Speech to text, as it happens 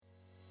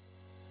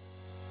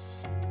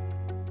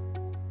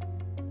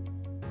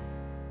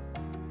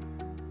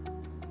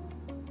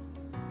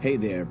Hey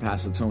there,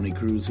 Pastor Tony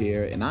Cruz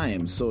here, and I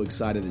am so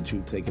excited that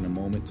you've taken a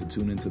moment to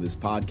tune into this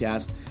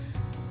podcast.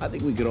 I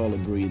think we could all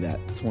agree that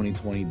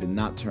 2020 did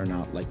not turn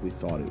out like we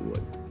thought it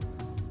would.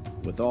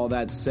 With all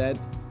that said,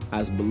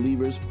 as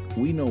believers,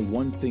 we know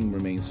one thing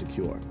remains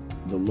secure.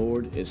 The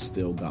Lord is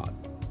still God.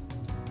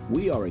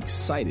 We are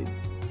excited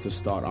to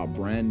start our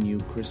brand new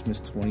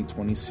Christmas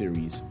 2020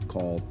 series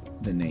called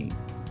The Name.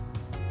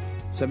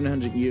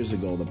 700 years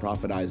ago, the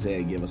prophet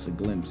Isaiah gave us a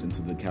glimpse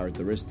into the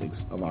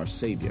characteristics of our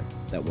Savior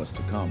that was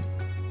to come.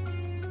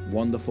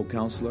 Wonderful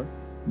Counselor,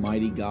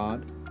 Mighty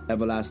God,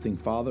 Everlasting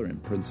Father,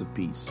 and Prince of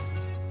Peace.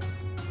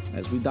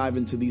 As we dive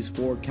into these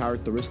four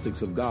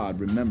characteristics of God,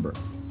 remember,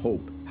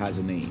 hope has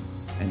a name,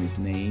 and his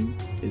name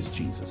is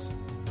Jesus.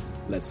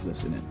 Let's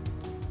listen in.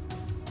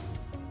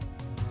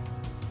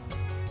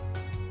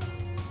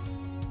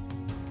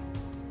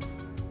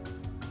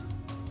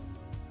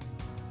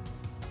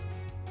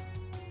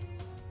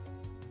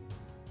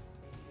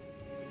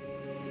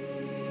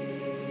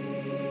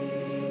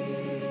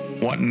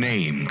 What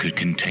name could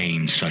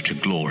contain such a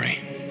glory?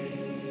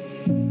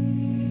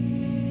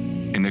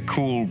 In the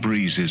cool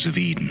breezes of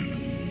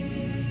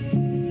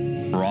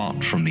Eden,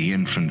 wrought from the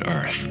infant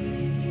earth,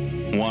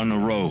 one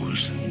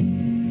arose,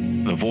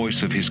 the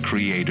voice of his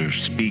creator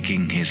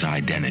speaking his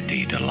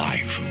identity to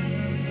life.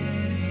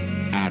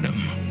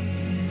 Adam,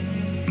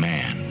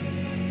 man.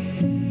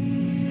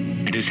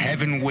 And as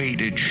heaven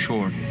waited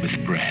short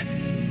with breath,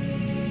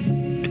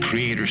 the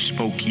creator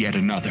spoke yet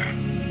another,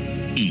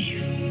 Eve,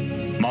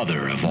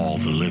 mother of all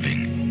the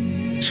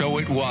living. So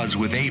it was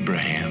with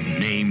Abraham,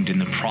 named in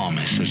the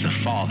promise as the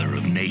father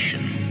of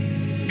nations,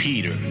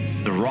 Peter,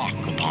 the rock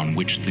upon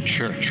which the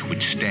church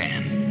would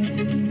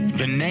stand.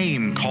 The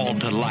name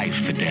called to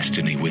life the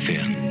destiny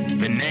within.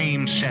 The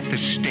name set the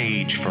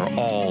stage for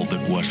all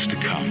that was to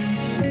come.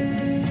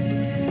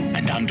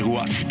 And unto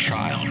us a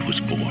child was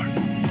born.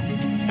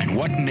 And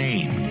what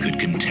name could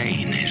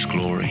contain his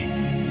glory?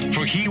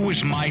 For he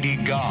was mighty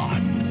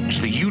God, as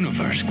the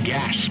universe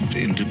gasped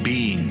into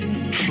being,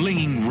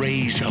 flinging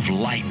rays of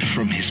light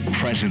from his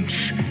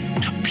presence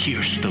to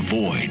pierce the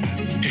void,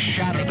 to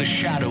shatter the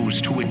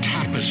shadows to a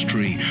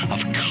tapestry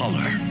of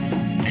color.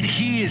 And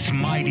he is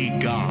mighty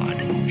God,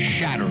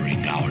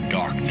 shattering our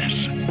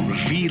darkness,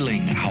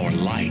 revealing our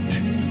light,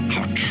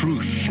 our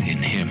truth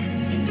in him.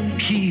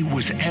 He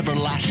was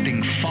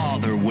everlasting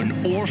Father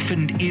when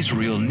orphaned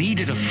Israel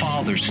needed a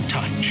father's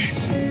touch.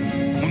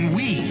 When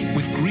we,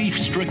 with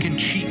grief-stricken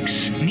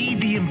cheeks,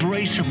 need the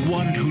embrace of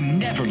one who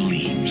never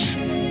leaves.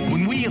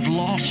 When we have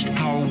lost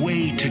our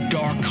way to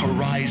dark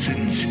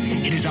horizons,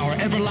 it is our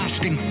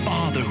everlasting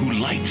Father who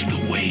lights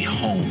the way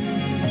home.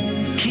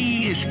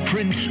 He is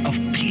Prince of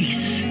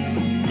Peace.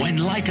 When,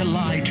 like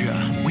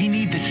Elijah, we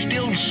need the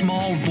still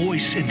small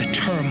voice in the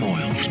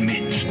turmoil's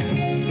midst.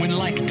 When,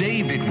 like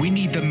David, we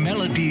need the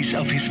melodies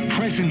of his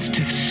presence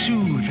to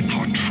soothe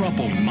our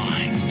troubled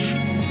minds.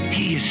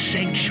 He is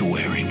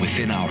sanctuary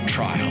within our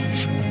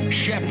trials,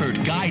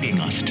 shepherd guiding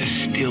us to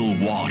still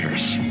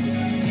waters.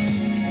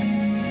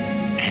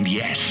 And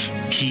yes,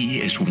 he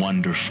is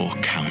wonderful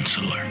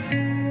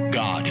Counselor,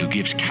 God who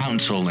gives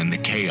counsel in the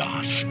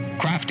chaos,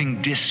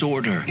 crafting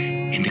disorder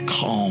into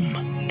calm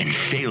and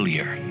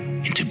failure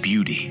into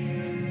beauty.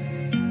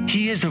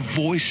 He is a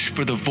voice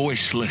for the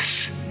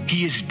voiceless.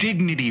 He is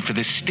dignity for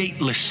the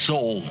stateless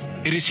soul.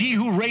 It is he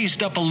who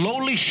raised up a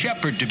lowly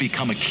shepherd to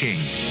become a king.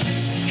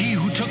 He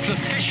who took the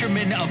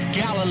fishermen of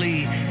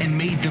Galilee and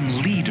made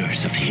them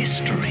leaders of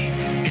history.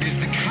 It is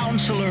the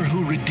Counselor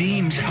who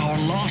redeems our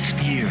lost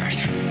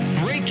years,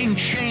 breaking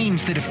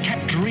chains that have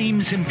kept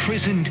dreams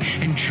imprisoned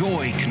and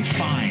joy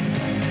confined.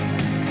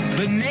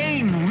 The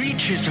name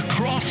reaches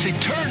across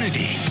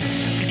eternity,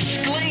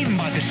 exclaimed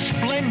by the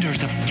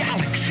splendors of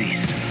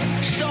galaxies,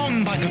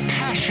 sung by the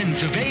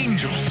passions of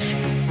angels,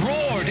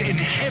 roared in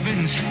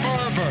heaven's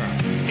fervor,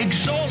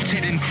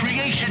 exalted in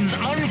creation's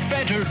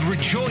unfettered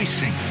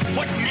rejoicing.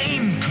 What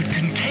name could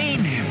contain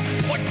him?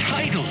 What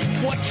title?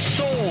 What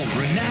soul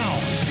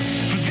renowned?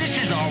 For this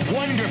is our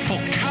wonderful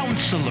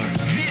Counselor.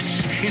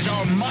 This is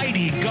our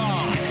mighty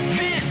God.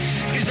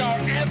 This is our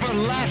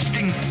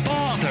everlasting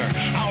Father,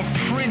 our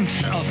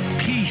Prince of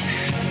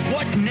Peace.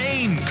 What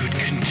name could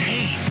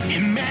contain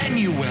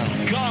Emmanuel,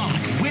 God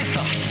with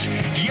us,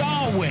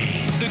 Yahweh,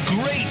 the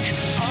great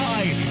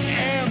I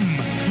am?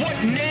 What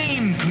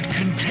name could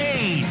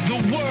contain the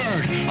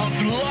Word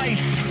of life,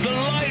 the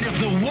light of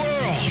the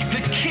world,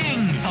 the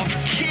King of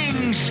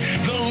kings,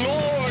 the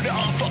Lord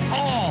of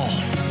all?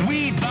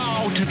 We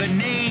bow to the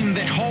name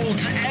that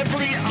holds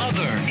every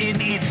other in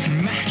its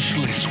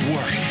matchless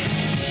worth.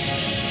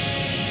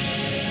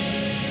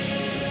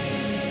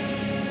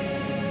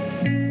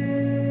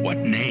 What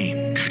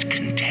name could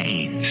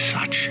contain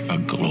such a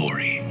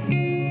glory?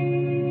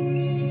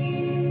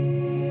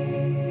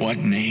 What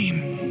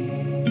name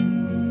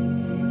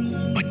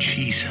but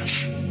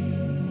Jesus?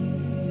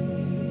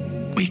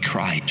 We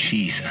cry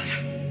Jesus.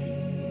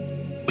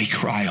 We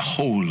cry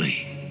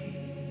holy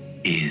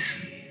is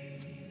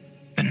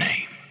the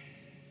name.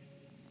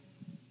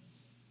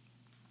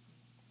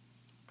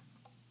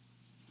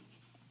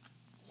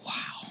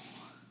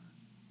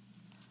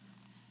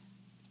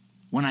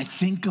 when I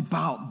think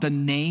about the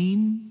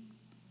name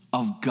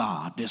of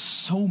God, there's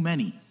so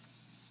many.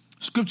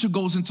 Scripture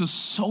goes into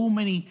so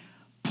many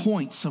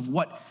points of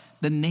what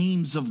the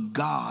names of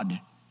God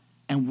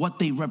and what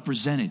they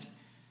represented.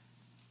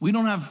 We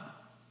don't have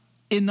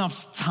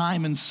enough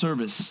time and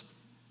service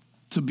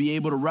to be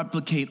able to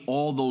replicate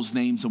all those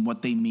names and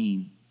what they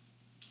mean.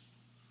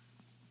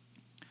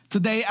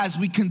 Today, as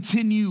we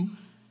continue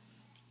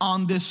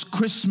on this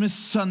Christmas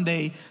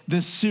Sunday,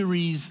 this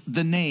series,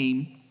 The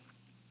Name,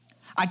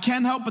 I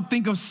can't help but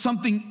think of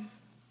something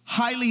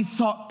highly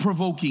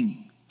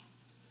thought-provoking.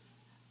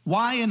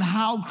 Why and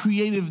how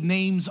creative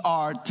names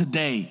are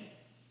today.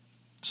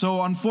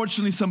 So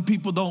unfortunately, some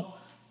people don't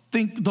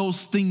think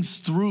those things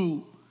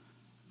through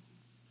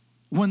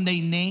when they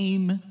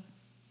name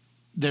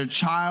their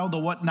child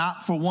or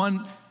whatnot. For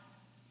one,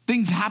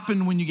 things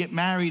happen when you get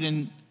married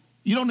and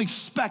you don't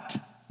expect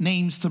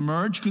names to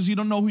merge because you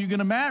don't know who you're going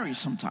to marry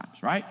sometimes,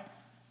 right?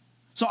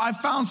 So I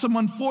found some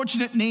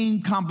unfortunate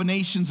name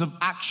combinations of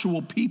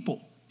actual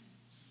people.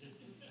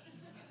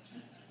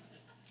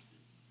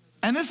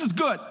 And this is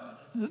good.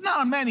 There's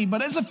not many, but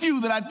there's a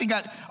few that I think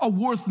are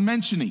worth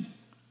mentioning.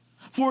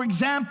 For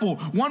example,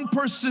 one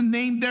person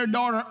named their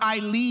daughter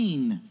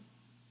Eileen,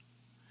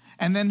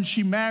 and then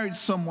she married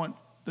someone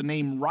the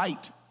name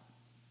Wright.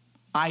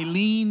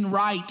 Eileen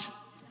Wright,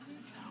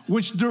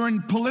 which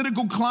during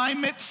political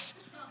climates,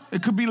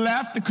 it could be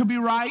left, it could be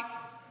right,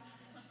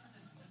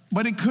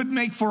 but it could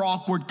make for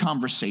awkward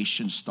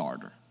conversation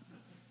starter.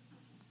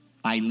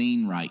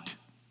 Eileen Wright.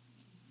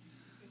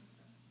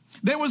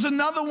 There was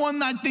another one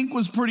that I think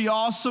was pretty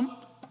awesome.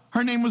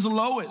 Her name was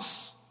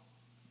Lois.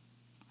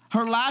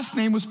 Her last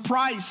name was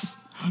Price.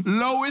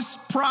 Lois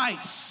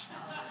Price.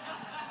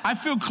 I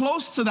feel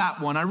close to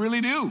that one. I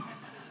really do.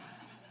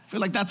 I feel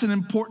like that's an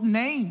important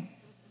name.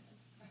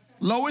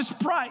 Lois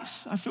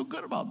Price. I feel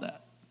good about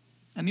that.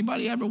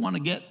 Anybody ever want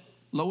to get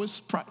Lois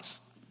Price?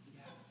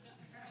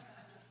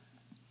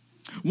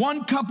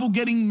 One couple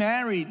getting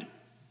married.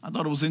 I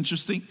thought it was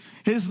interesting.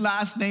 His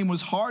last name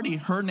was Hardy.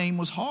 Her name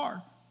was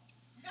Har.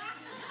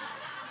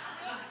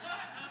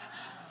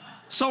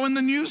 So in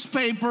the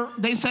newspaper,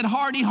 they said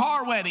Hardy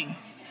Har wedding.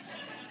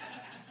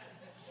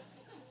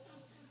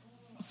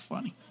 That's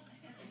funny.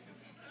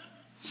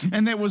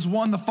 And there was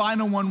one, the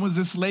final one was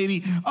this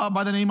lady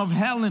by the name of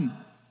Helen.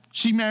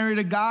 She married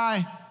a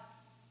guy.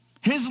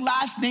 His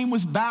last name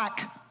was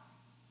Back.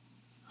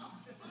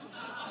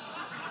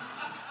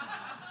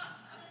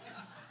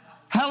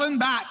 Helen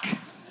Back.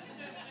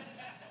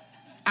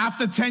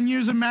 After 10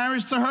 years of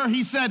marriage to her,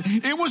 he said,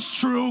 it was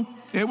true.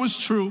 It was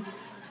true.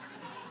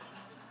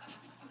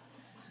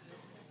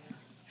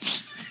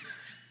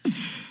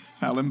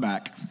 Helen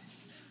Back.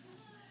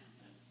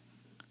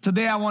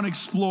 Today I want to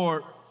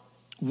explore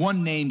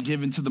one name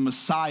given to the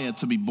Messiah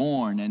to be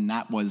born, and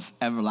that was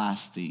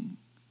Everlasting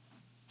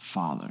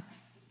Father.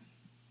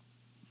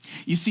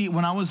 You see,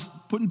 when I was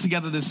putting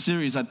together this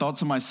series, I thought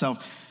to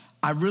myself,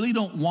 I really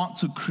don't want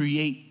to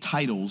create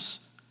titles.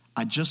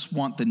 I just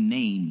want the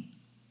name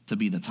to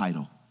be the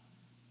title.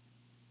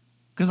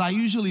 Because I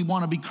usually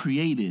want to be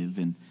creative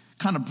and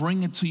kind of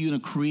bring it to you in a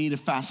creative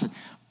facet,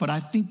 but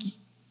I think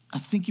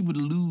you would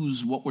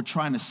lose what we're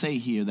trying to say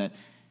here, that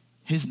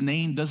his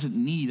name doesn't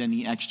need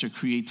any extra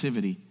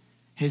creativity.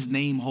 His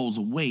name holds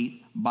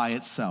weight by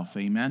itself,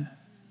 amen?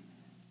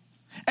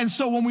 And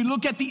so when we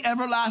look at the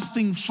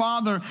Everlasting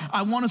Father,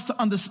 I want us to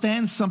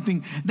understand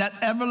something, that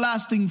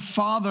Everlasting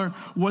Father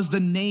was the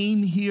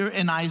name here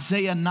in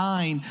Isaiah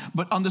 9,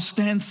 but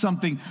understand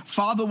something.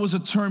 Father was a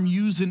term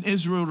used in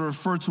Israel to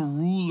refer to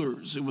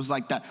rulers. It was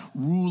like that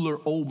ruler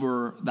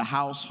over the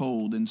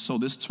household. And so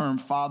this term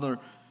Father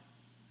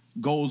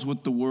goes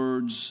with the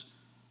words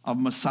of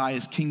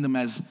Messiah's kingdom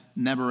as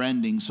never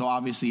ending. So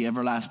obviously,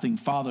 Everlasting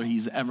Father,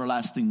 he's the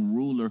everlasting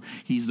ruler.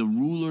 He's the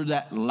ruler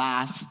that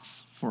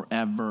lasts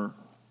forever.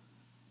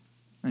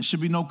 And there should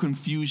be no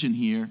confusion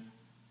here,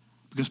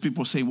 because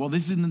people say, well,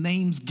 these are the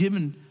names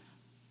given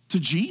to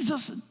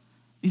Jesus.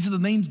 These are the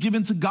names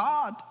given to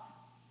God.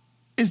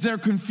 Is there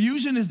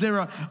confusion? Is there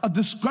a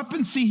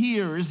discrepancy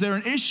here? Is there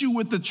an issue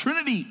with the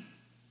Trinity?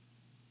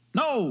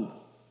 No.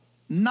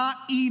 Not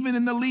even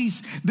in the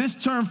least. This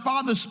term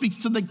Father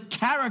speaks to the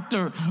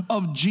character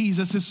of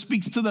Jesus. It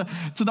speaks to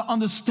the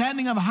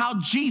understanding of how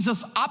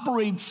Jesus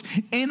operates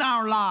in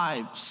our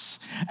lives.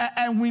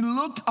 And we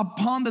look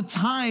upon the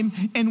time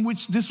in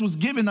which this was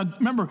given.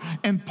 Remember,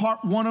 in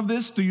part one of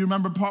this, do you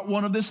remember part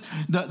one of this?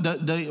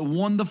 The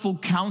wonderful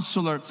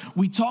counselor.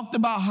 We talked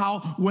about how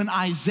when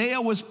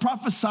Isaiah was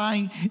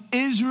prophesying,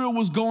 Israel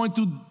was going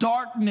through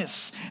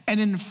darkness.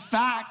 And in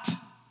fact,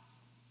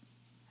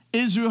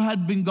 Israel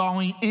had been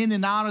going in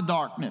and out of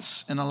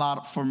darkness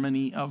for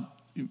many of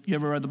you.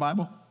 Ever read the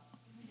Bible?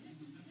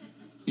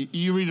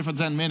 You read it for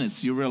 10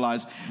 minutes, you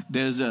realize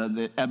there's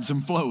the ebbs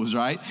and flows,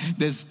 right?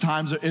 There's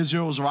times that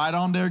Israel was right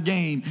on their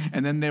game,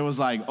 and then there was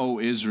like, oh,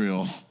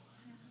 Israel.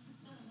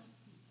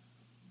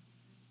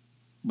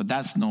 But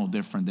that's no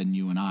different than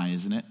you and I,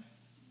 isn't it?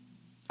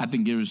 I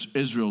think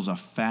Israel's a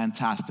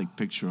fantastic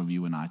picture of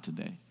you and I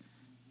today.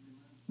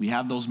 We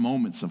have those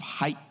moments of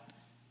height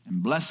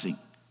and blessing.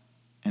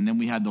 And then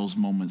we had those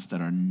moments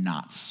that are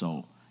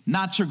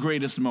not your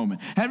greatest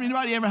moment. Have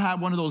anybody ever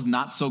had one of those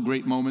not so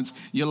great moments?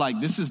 You're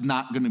like, this is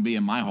not going to be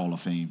in my Hall of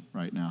Fame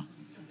right now.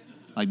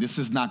 Like, this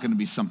is not going to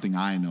be something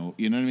I know.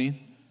 You know what I mean?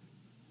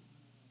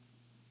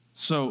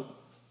 So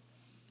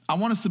I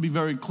want us to be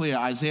very clear.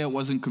 Isaiah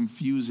wasn't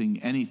confusing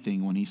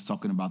anything when he's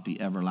talking about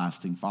the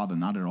everlasting Father.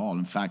 Not at all.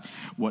 In fact,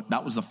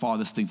 that was the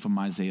farthest thing from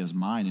Isaiah's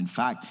mind. In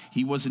fact,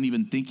 he wasn't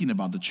even thinking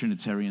about the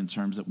Trinitarian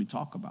terms that we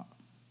talk about.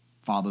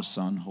 Father,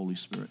 Son, Holy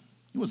Spirit.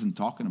 He wasn't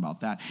talking about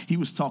that. He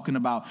was talking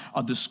about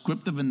a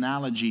descriptive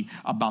analogy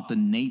about the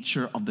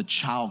nature of the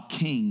child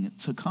king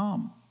to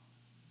come.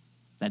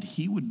 That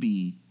he would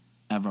be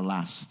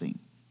everlasting.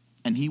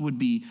 And he would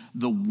be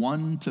the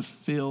one to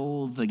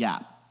fill the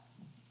gap.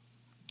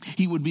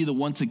 He would be the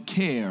one to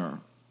care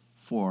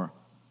for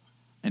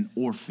an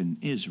orphan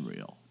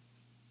Israel.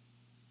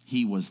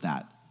 He was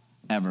that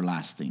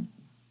everlasting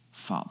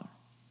Father.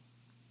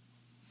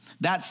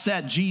 That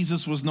said,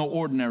 Jesus was no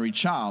ordinary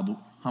child.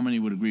 How many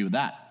would agree with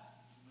that?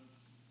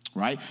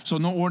 Right? So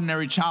no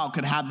ordinary child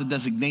could have the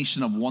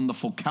designation of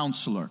Wonderful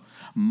Counselor,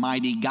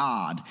 Mighty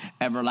God,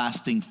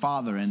 Everlasting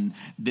Father. And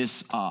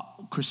this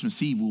Christmas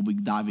Eve, we'll be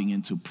diving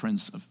into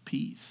Prince of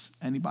Peace.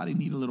 Anybody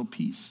need a little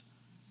peace?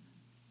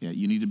 Yeah,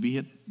 you need to be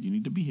here. You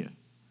need to be here.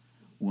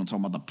 We're going to talk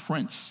about the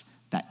Prince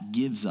that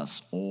gives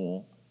us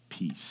all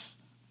peace.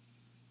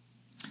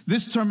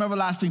 This term,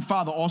 everlasting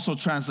Father, also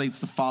translates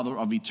the Father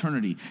of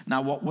eternity.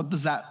 Now, what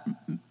does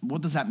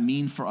that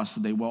mean for us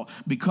today? Well,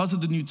 because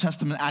of the New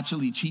Testament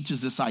actually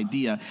teaches this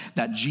idea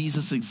that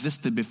Jesus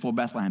existed before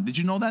Bethlehem. Did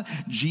you know that?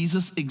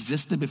 Jesus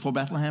existed before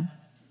Bethlehem?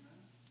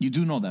 You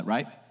do know that,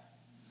 right?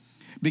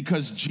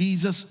 Because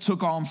Jesus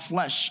took on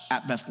flesh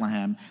at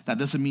Bethlehem, that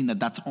doesn't mean that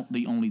that's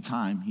the only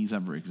time he's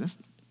ever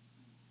existed.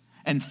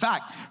 In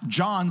fact,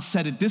 John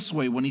said it this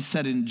way when he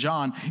said in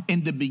John,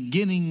 in the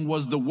beginning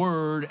was the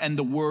Word, and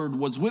the Word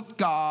was with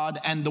God,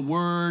 and the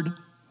Word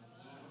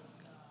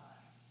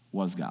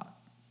was God.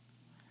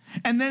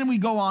 And then we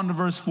go on to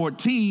verse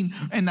 14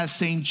 in that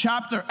same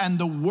chapter, and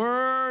the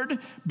Word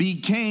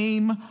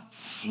became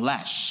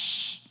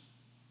flesh.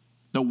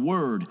 The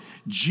Word,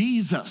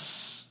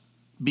 Jesus,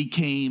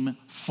 became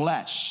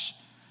flesh.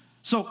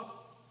 So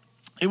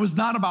it was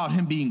not about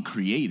him being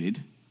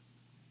created.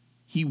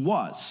 He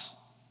was,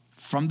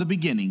 from the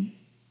beginning,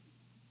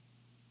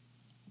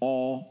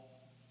 all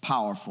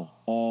powerful,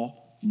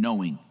 all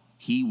knowing.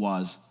 He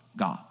was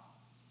God.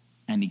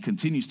 And he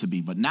continues to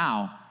be. But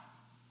now,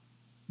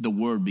 the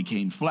Word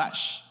became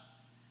flesh.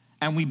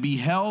 And we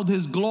beheld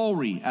his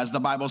glory, as the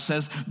Bible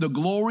says, the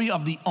glory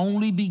of the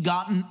only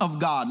begotten of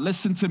God.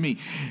 Listen to me.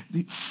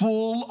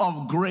 Full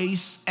of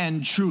grace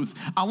and truth.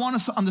 I want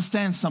us to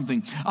understand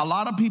something. A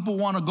lot of people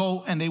want to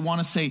go and they want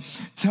to say,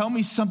 tell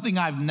me something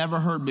I've never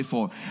heard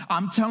before.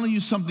 I'm telling you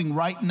something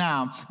right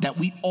now that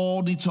we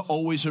all need to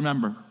always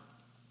remember.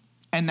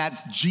 And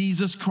that's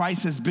Jesus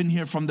Christ has been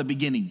here from the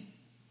beginning.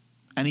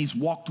 And he's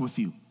walked with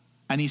you.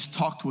 And he's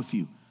talked with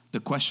you. The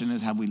question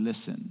is, have we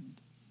listened?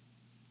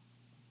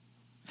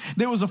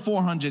 There was a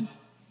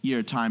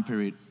 400-year time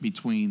period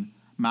between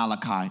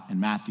Malachi and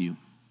Matthew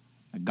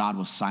that God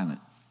was silent.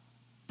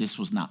 This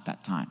was not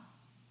that time.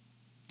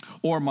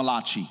 Or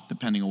Malachi,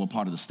 depending on what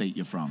part of the state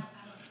you're from.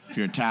 If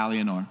you're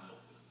Italian or...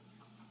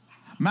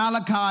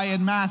 Malachi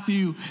and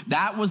Matthew,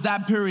 that was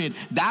that period.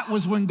 That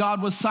was when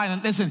God was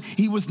silent. Listen,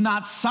 he was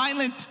not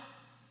silent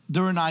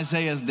during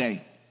Isaiah's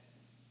day.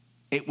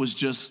 It was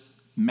just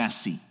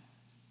messy.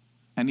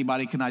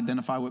 Anybody can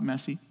identify with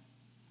messy?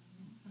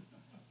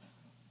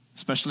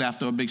 Especially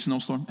after a big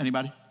snowstorm.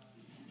 Anybody?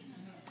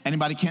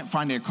 Anybody can't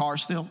find their car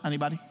still?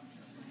 Anybody?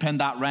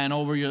 PennDOT ran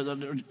over you,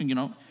 kind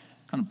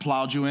of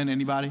plowed you in.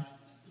 Anybody?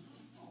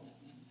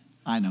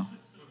 I know.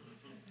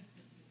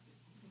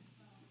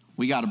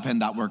 We got a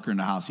PennDOT worker in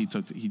the house. He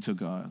took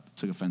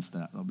offense to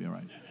that. That'll be all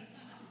right.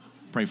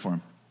 Pray for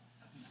him.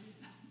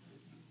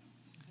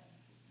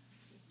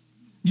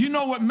 You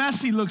know what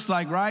messy looks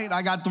like, right?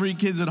 I got 3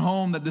 kids at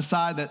home that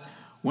decide that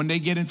when they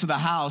get into the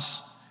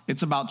house,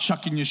 it's about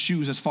chucking your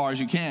shoes as far as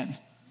you can.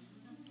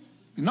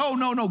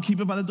 No, keep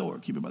it by the door.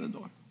 Keep it by the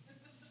door.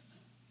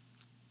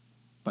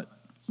 But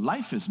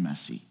life is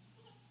messy.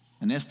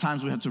 And there's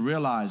times we have to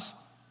realize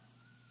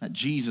that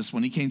Jesus,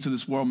 when he came to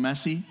this world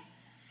messy,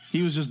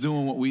 he was just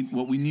doing what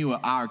we knew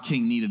our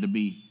king needed to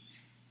be.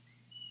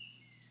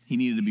 He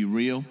needed to be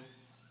real.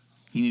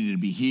 He needed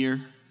to be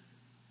here.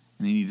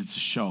 And he needed to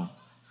show.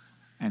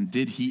 And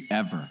did he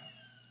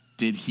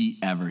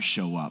ever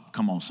show up?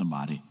 Come on,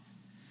 somebody.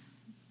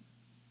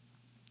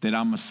 Did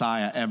our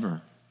Messiah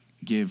ever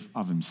give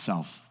of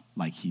himself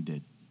like he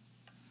did?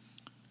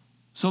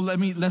 So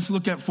let's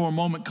look at for a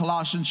moment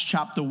Colossians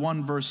chapter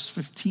 1 verse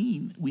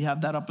 15. We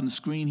have that up on the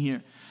screen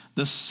here.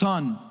 The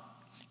Son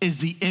is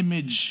the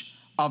image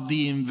of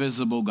the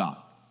invisible God.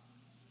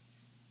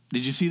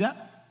 Did you see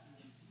that?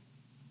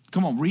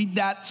 Come on, read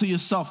that to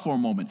yourself for a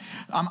moment.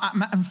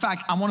 In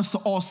fact, I want us to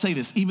all say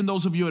this. Even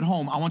those of you at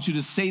home, I want you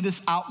to say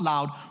this out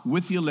loud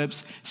with your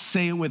lips.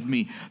 Say it with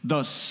me.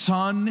 The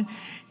Son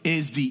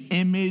is the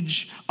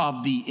image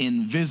of the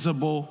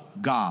invisible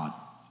God.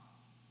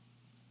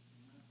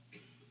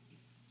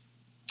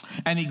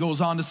 And he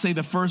goes on to say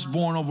the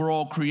firstborn over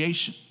all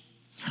creation.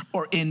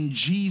 Or in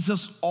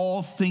Jesus,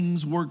 all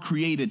things were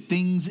created,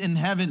 things in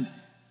heaven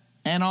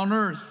and on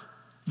earth,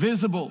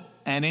 visible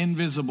and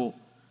invisible,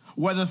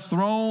 whether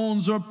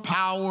thrones or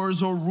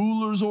powers or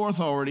rulers or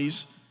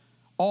authorities,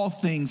 all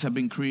things have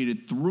been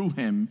created through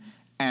him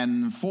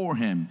and for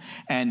him.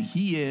 And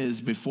he is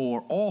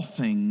before all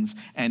things,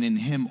 and in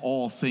him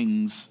all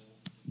things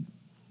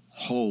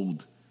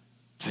hold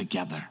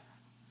together.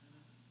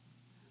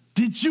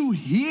 Did you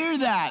hear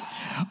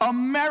that?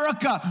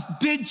 America,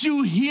 did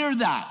you hear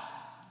that?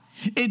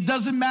 It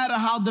doesn't matter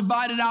how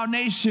divided our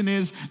nation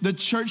is, the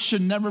church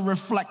should never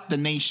reflect the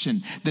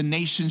nation. The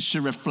nation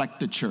should reflect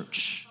the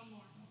church.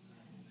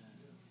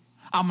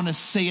 I'm going to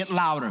say it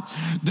louder.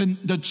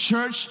 The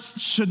church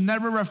should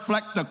never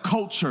reflect the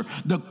culture.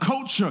 The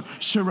culture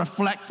should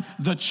reflect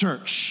the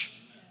church.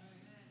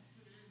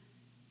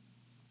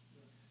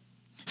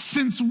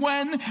 Since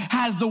when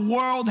has the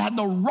world had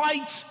the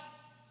right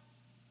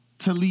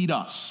to lead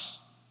us?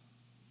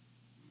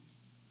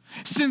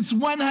 Since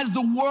when has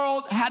the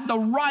world had the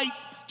right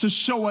to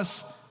show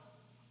us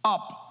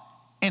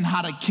up in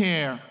how to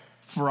care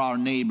for our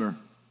neighbor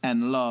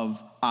and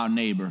love our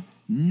neighbor?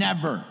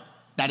 Never.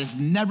 That has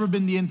never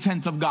been the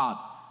intent of God.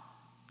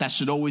 That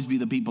should always be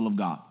the people of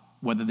God,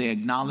 whether they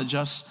acknowledge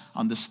us,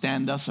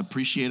 understand us,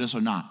 appreciate us or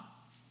not.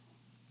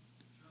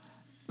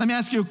 Let me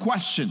ask you a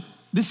question.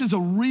 This is a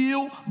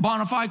real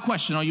bona fide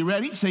question. Are you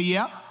ready? Say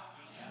yeah.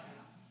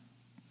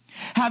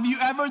 Have you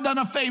ever done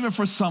a favor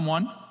for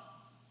someone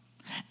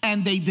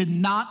and they did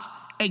not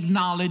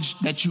acknowledge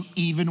that you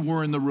even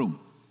were in the room?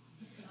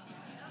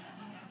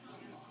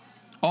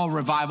 Oh,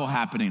 revival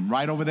happening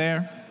right over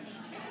there.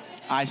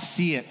 I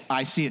see it.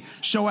 I see it.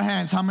 Show of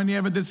hands. How many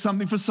ever did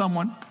something for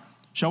someone?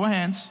 Show of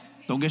hands.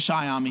 Don't get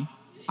shy on me.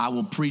 I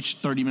will preach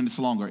 30 minutes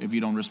longer if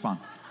you don't respond.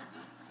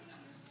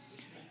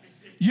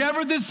 You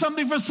ever did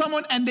something for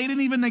someone and they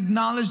didn't even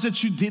acknowledge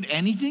that you did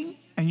anything?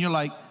 And you're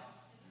like,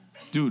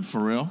 dude, for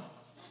real?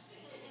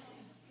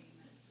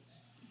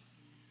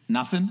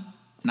 Nothing?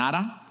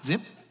 Nada?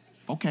 Zip?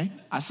 Okay,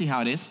 I see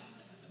how it is.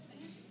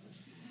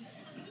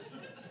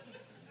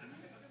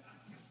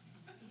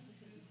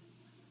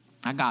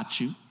 I got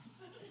you.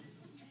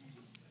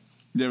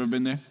 You ever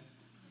been there?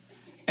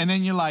 And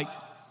then you're like,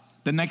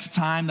 the next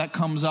time that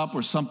comes up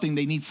or something,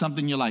 they need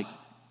something, you're like,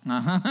 no!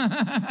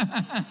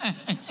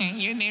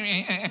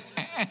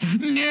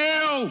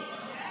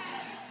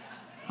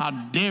 How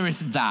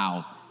dareth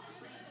thou?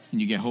 And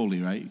you get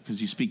holy, right?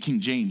 Because you speak King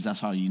James, that's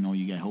how you know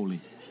you get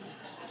holy.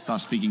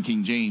 Start speaking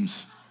King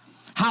James.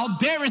 How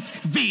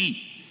dareth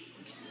thee?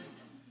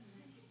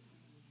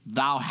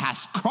 Thou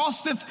hast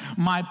crosseth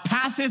my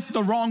patheth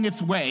the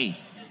wrongeth way.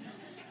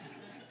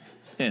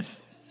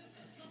 If.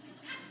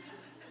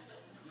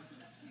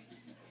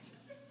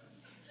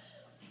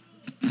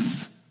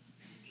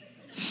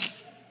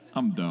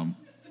 I'm dumb.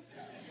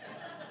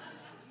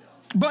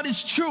 But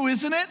it's true,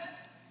 isn't it?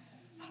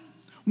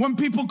 When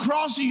people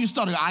cross you, you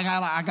start to go,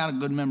 I got a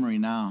good memory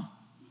now.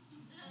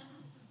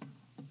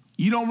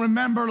 You don't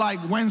remember like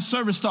when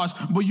service starts,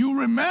 but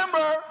you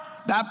remember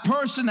that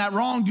person that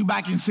wronged you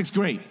back in 6th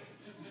grade.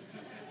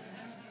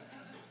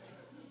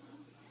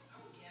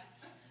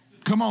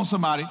 Come on,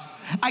 somebody.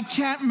 I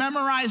can't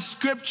memorize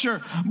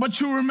scripture, but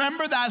you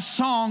remember that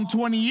song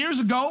 20 years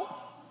ago.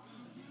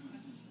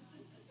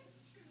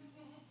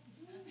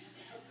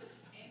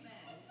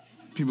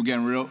 People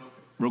getting real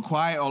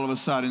quiet all of a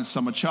sudden.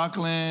 Some are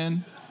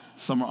chuckling,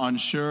 some are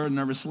unsure,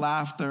 nervous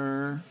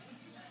laughter.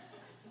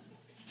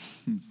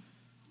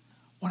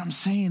 What I'm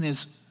saying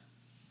is,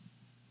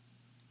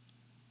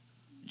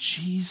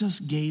 Jesus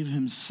gave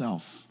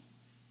himself,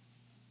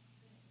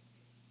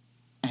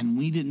 and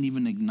we didn't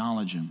even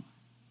acknowledge him,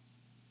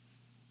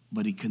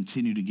 but he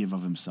continued to give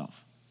of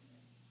himself,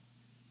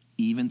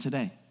 even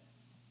today.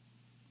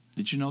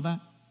 Did you know that?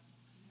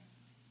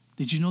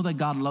 Did you know that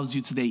God loves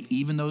you today,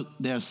 even though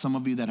there are some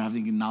of you that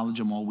haven't acknowledged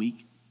him all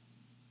week?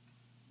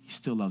 He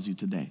still loves you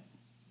today.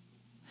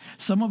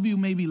 Some of you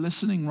may be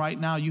listening right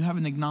now, you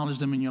haven't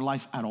acknowledged him in your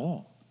life at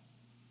all.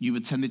 You've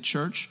attended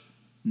church,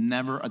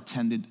 never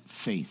attended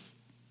faith.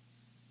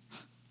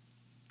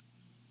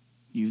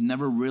 You've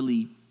never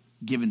really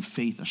given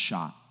faith a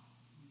shot.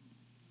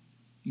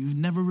 You've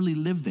never really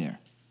lived there.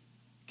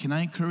 Can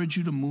I encourage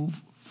you to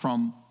move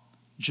from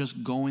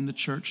just going to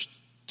church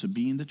to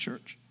being the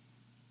church?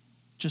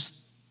 Just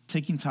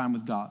taking time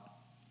with God.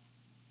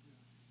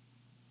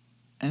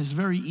 And it's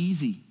very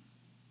easy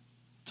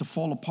to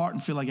fall apart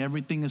and feel like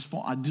everything is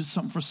I do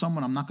something for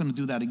someone, I'm not going to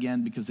do that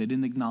again because they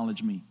didn't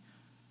acknowledge me.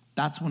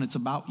 That's when it's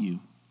about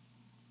you.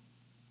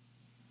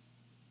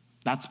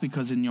 That's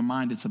because in your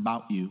mind it's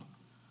about you.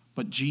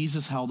 But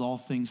Jesus held all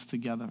things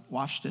together.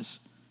 Watch this.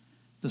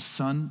 The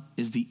Son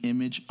is the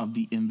image of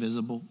the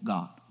invisible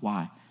God.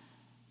 Why?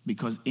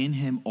 Because in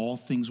him all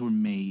things were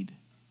made.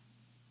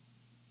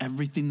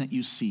 Everything that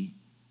you see,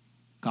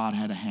 God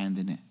had a hand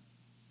in it.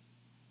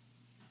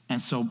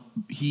 And so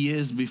he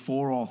is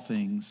before all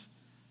things,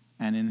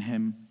 and in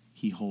him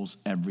he holds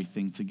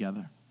everything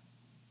together.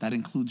 That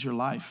includes your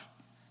life.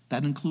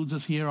 That includes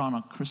us here on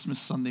a Christmas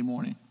Sunday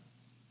morning.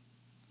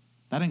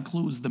 That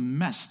includes the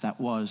mess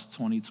that was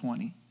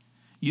 2020.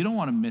 You don't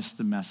want to miss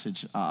the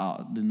message,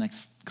 the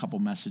next couple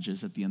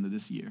messages at the end of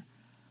this year.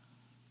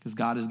 Because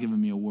God has given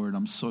me a word.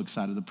 I'm so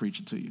excited to preach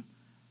it to you.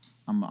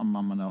 I'm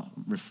going to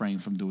refrain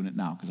from doing it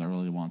now because I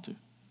really want to.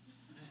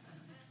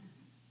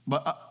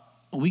 But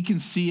we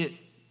can see it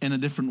in a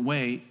different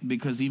way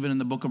because even in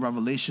the book of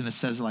Revelation, it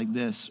says like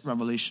this,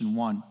 Revelation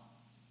 1.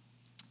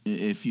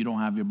 If you don't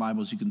have your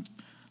Bibles, you can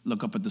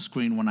look up at the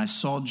screen. When I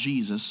saw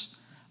Jesus,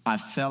 I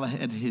fell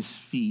at his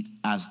feet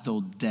as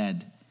though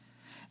dead.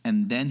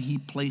 And then he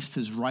placed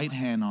his right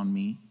hand on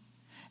me.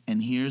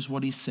 And here's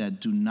what he said.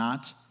 Do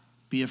not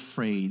be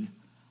afraid.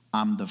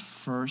 I'm the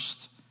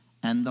first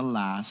and the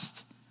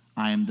last.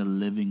 I am the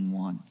living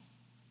one.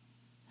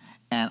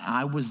 And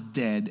I was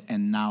dead,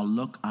 and now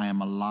look, I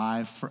am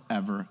alive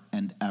forever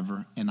and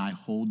ever, and I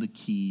hold the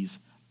keys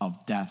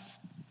of death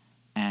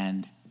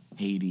and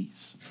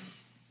Hades.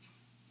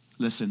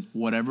 Listen,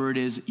 whatever it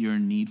is you're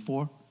in need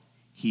for,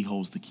 he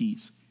holds the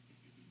keys.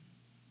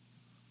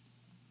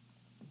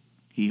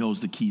 He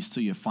holds the keys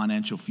to your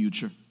financial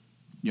future,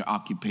 your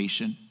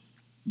occupation,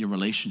 your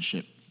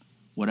relationship,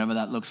 whatever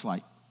that looks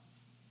like.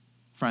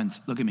 Friends,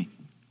 look at me.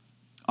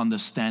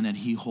 Understand that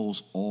he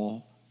holds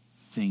all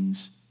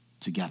things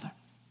together.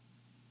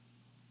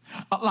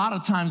 A lot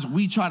of times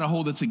we try to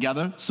hold it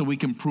together so we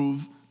can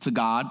prove to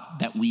God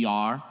that we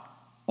are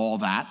all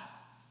that.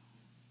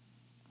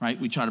 Right?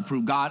 We try to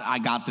prove, God, I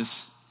got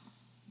this.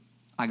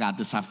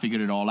 I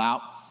figured it all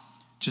out.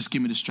 Just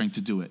give me the strength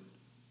to do it.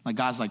 Like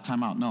God's like,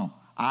 time out. No,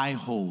 I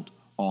hold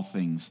all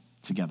things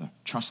together.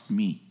 Trust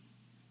me.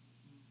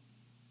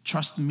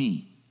 Trust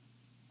me.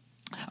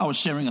 I was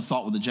sharing a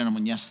thought with a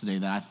gentleman yesterday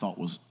that I thought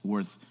was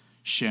worth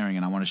sharing,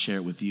 and I want to share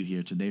it with you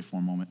here today for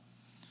a moment.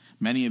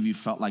 Many of you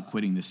felt like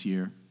quitting this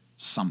year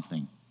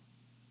something.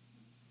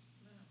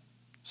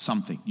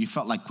 You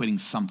felt like quitting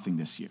something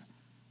this year.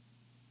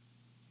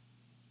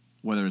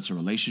 Whether it's a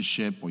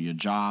relationship or your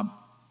job.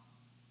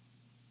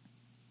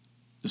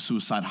 The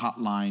suicide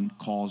hotline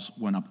calls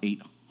went up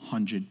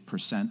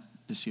 800%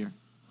 this year.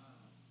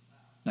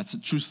 That's a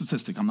true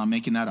statistic. I'm not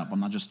making that up. I'm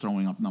not just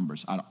throwing up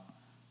numbers.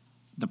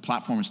 The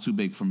platform is too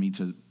big for me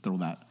to throw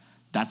that.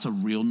 That's a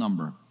real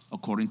number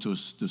according to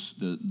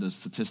the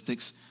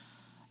statistics.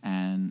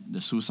 And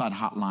the suicide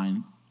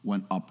hotline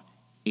went up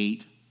 800%.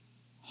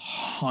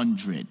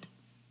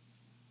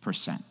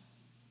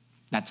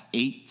 That's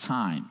 8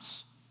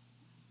 times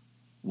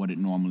what it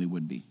normally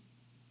would be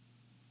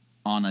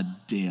on a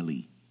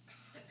daily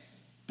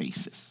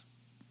basis.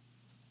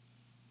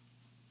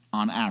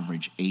 On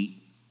average,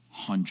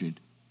 800%.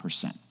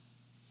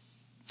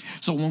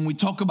 So when we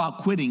talk about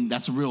quitting,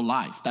 that's real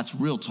life. That's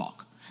real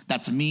talk.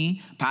 That's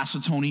me, Pastor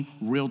Tony,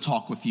 real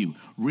talk with you.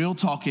 Real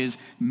talk is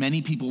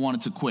many people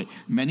wanted to quit.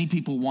 Many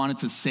people wanted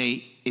to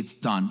say, it's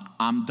done.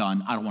 I'm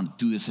done. I don't want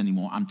to do this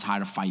anymore. I'm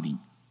tired of fighting.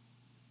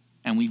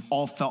 And we've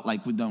all felt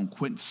like we're done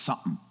quitting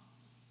something.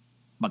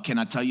 But can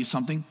I tell you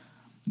something?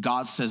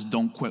 God says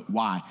don't quit.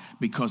 Why?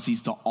 Because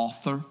he's the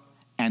author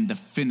and the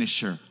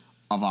finisher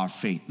of our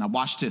faith. Now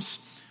watch this.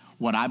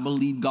 What I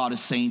believe God is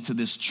saying to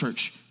this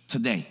church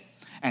today,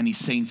 and he's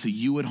saying to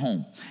you at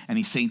home, and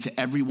he's saying to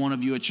every one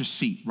of you at your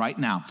seat right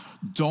now,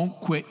 don't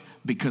quit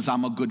because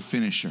I'm a good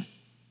finisher.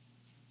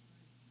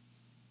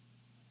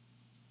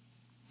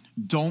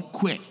 Don't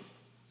quit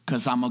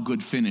because I'm a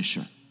good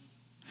finisher.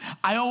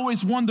 I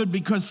always wondered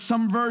because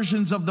some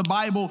versions of the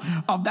Bible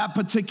of that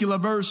particular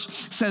verse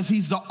says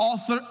he's the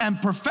author and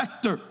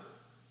perfecter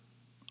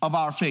of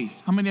our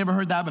faith. How many ever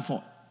heard that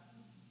before?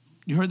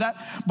 You heard that?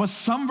 But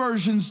some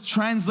versions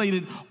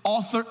translated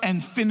author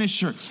and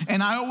finisher.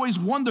 And I always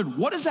wondered,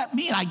 what does that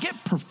mean? I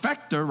get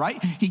perfecter,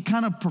 right? He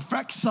kind of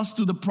perfects us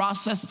through the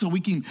process so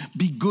we can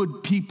be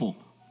good people.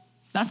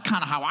 That's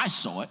kind of how I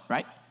saw it,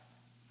 right?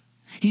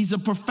 He's a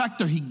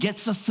perfecter. He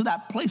gets us to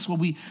that place where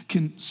we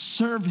can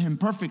serve him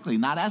perfectly,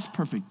 not as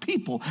perfect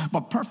people,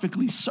 but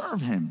perfectly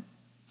serve him.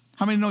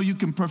 How many know you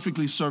can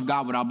perfectly serve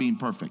God without being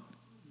perfect?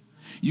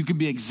 You can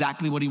be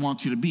exactly what he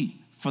wants you to be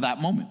for that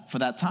moment, for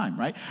that time,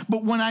 right?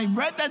 But when I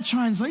read that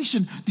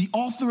translation, the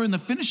author and the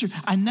finisher,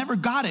 I never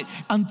got it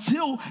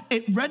until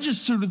it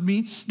registered with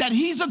me that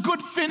he's a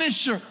good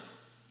finisher.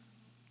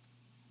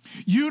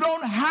 You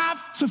don't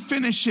have to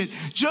finish it.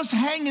 Just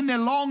hang in there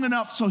long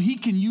enough so he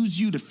can use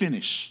you to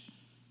finish.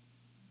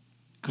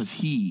 Because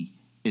he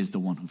is the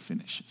one who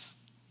finishes.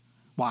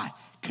 Why?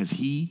 Because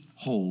he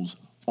holds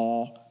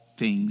all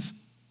things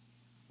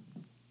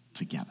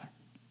together.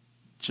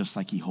 Just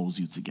like he holds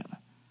you together.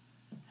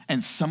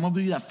 And some of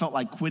you that felt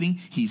like quitting,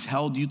 he's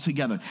held you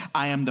together.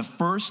 I am the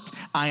first,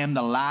 I am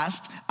the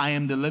last, I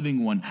am the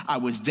living one. I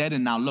was dead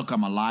and now look,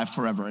 I'm alive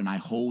forever. And I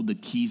hold the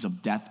keys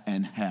of death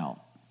and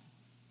hell.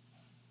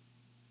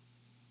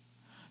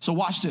 So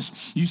watch this.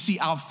 You see,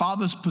 our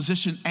Father's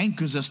position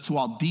anchors us to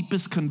our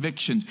deepest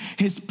convictions.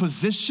 His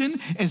position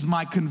is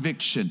my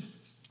conviction.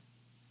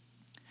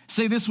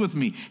 Say this with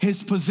me.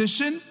 His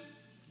position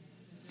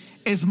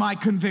is my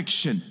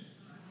conviction.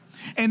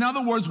 In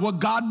other words,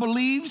 what God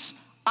believes,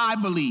 I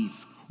believe.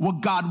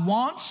 What God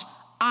wants,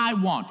 I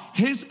want.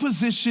 His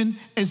position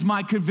is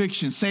my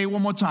conviction. Say it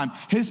one more time.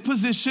 His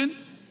position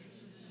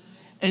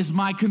is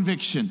my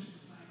conviction.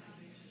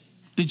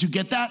 Did you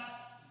get that?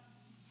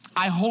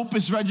 I hope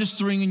it's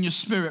registering in your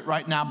spirit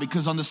right now,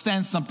 because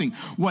understand something.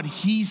 What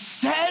he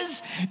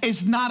says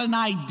is not an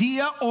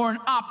idea or an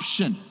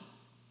option.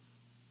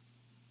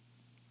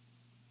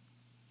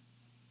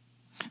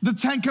 The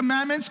 10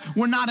 Commandments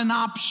were not an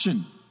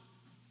option.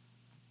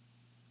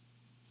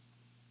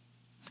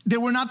 They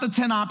were not the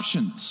 10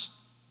 options.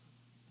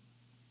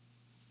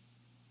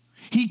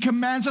 He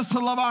commands us to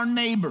love our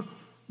neighbor.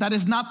 That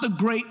is not the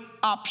great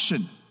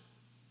option.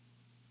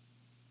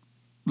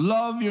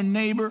 Love your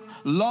neighbor,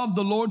 love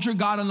the Lord your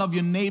God, and love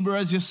your neighbor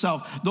as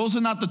yourself. Those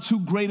are not the two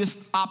greatest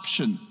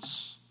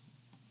options.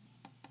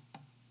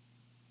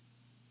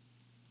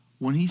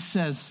 When he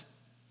says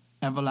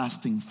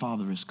everlasting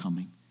Father is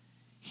coming,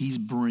 he's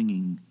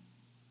bringing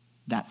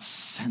that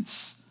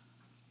sense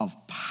of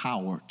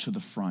power to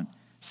the front,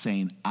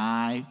 saying,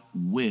 I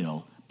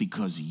will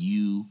because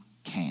you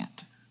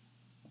can't.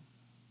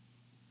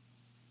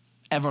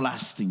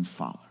 Everlasting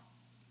Father.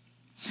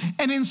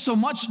 And in so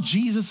much,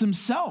 Jesus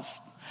himself,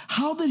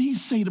 how did he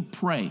say to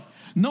pray?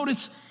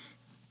 Notice,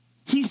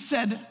 he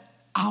said,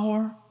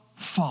 our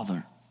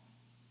Father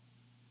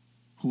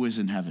who is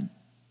in heaven,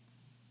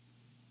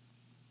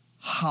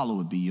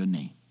 hallowed be your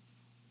name.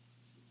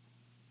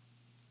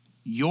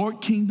 Your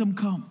kingdom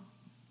come.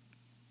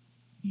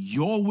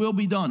 Your will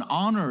be done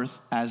on earth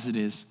as it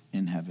is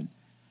in heaven.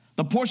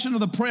 The portion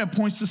of the prayer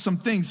points to some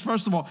things.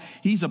 First of all,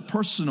 he's a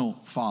personal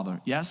Father.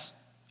 Yes?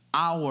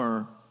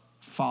 Our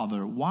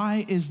Father.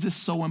 Why is this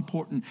so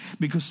important?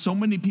 Because so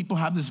many people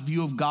have this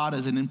view of God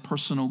as an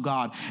impersonal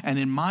God. And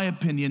in my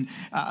opinion,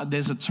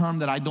 there's a term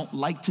that I don't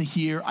like to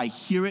hear. I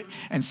hear it,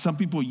 and some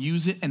people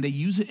use it, and they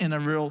use it in a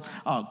real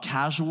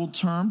casual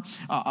term.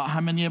 How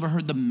many ever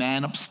heard the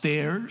man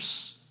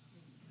upstairs?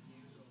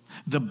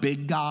 The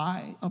big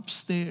guy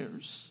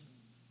upstairs?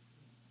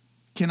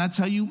 Can I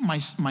tell you, my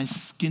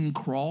skin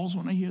crawls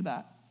when I hear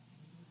that?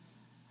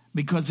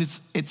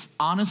 Because it's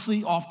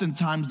honestly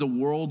oftentimes the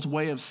world's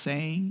way of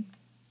saying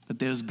that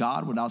there's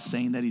God without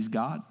saying that he's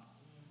God.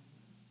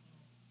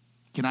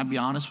 Can I be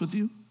honest with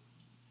you?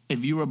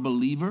 If you're a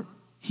believer,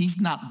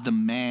 he's not the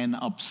man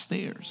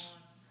upstairs.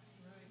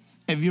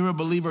 If you're a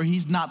believer,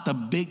 he's not the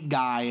big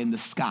guy in the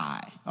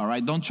sky, all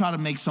right? Don't try to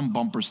make some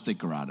bumper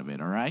sticker out of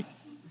it, all right?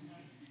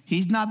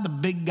 He's not the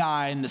big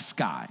guy in the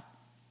sky.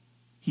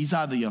 He's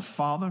either your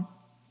Father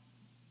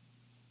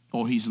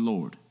or he's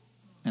Lord,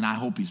 and I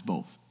hope he's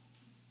both.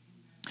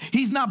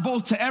 He's not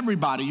both to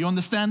everybody. You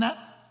understand that?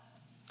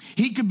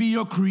 He could be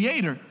your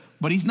creator,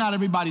 but he's not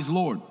everybody's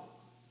Lord.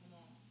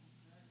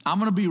 I'm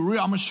going to be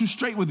real. I'm going to shoot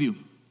straight with you.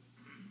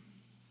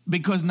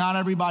 Because not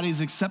everybody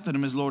has accepted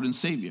him as Lord and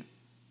Savior.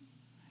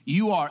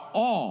 We are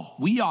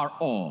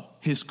all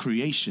his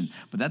creation.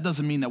 But that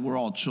doesn't mean that we're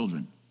all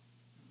children.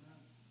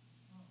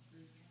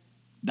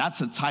 That's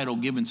a title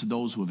given to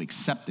those who have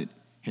accepted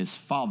his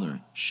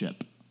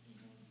fathership.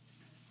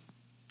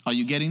 Are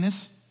you getting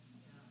this?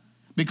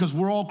 Because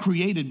we're all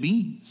created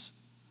beings.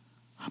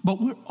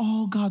 But we're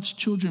all God's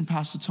children,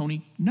 Pastor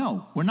Tony.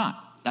 No, we're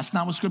not. That's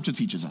not what Scripture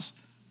teaches us.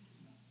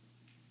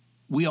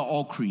 We are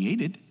all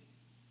created.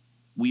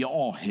 We are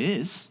all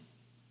his.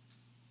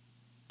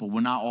 But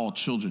we're not all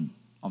children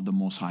of the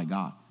Most High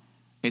God.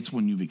 It's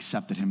when you've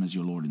accepted him as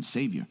your Lord and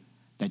Savior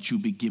that you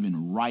be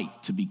given right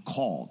to be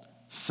called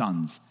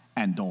sons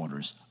and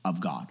daughters of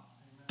God.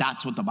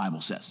 That's what the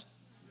Bible says.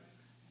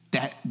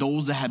 That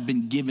those that have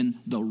been given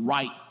the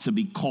right to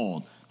be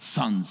called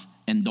sons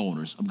and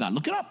daughters of God.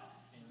 Look it up.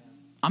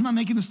 I'm not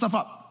making this stuff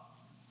up.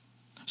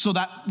 So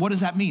what does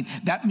that mean?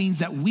 That means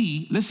that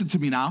we, listen to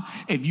me now,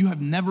 if you have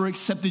never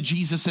accepted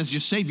Jesus as your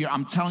Savior,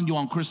 I'm telling you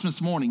on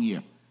Christmas morning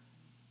here,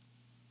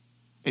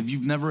 if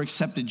you've never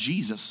accepted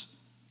Jesus,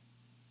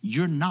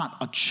 you're not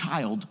a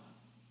child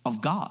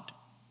of God.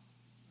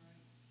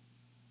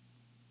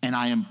 And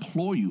I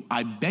implore you,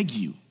 I beg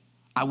you,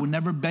 I will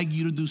never beg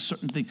you to do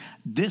certain things.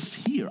 This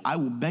here, I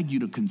will beg you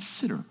to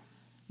consider,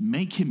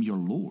 make him your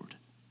Lord.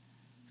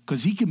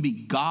 Because he can be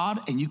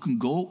God, and you can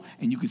go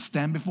and you can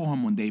stand before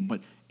him one day,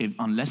 but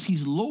unless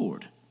he's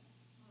Lord,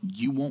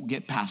 you won't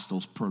get past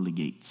those pearly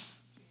gates.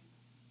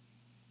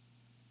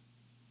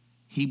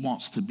 He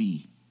wants to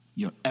be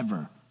your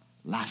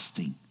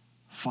everlasting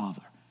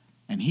Father.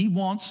 And he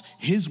wants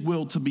his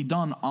will to be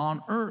done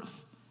on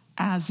earth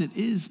as it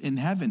is in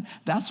heaven.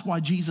 That's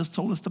why Jesus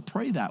told us to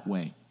pray that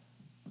way.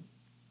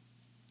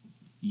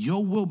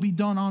 Your will be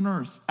done on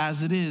earth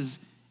as it is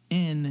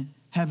in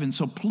heaven.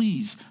 So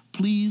please,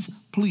 please,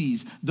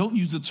 please don't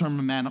use the term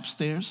a man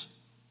upstairs.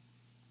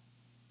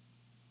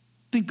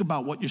 Think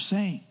about what you're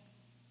saying.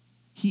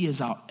 He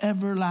is our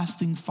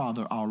everlasting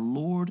Father, our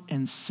Lord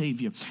and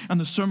Savior. On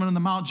the Sermon on the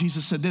Mount,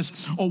 Jesus said this,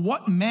 or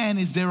what man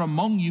is there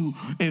among you,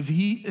 if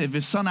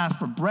his son asks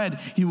for bread,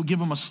 he will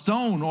give him a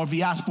stone, or if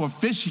he asks for a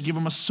fish, he give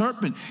him a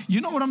serpent. You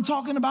know what I'm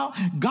talking about?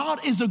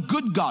 God is a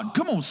good God.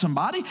 Come on,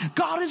 somebody.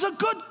 God is a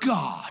good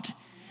God.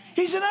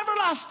 He's an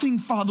everlasting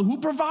Father who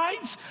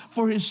provides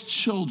for his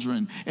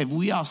children. If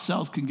we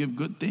ourselves can give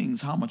good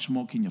things, how much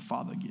more can your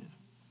Father give?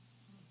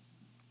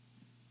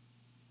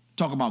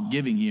 Talk about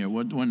giving here.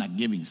 We're not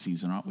giving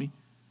season, aren't we?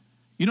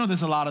 You know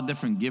there's a lot of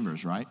different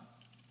givers, right?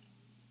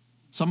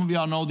 Some of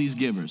y'all know these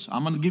givers.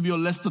 I'm going to give you a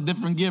list of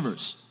different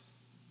givers.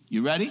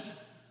 You ready?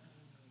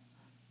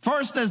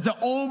 First, there's the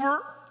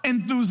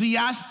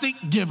over-enthusiastic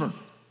giver.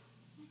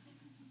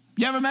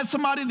 You ever met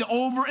somebody, the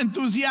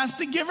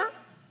over-enthusiastic giver?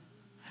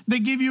 They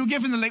give you a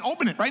gift and they're like,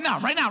 open it right now,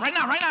 right now, right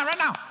now, right now, right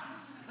now.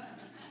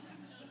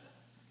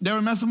 You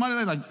ever met somebody,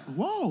 they're like,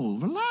 whoa,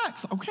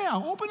 relax. Okay,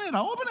 I'll open it.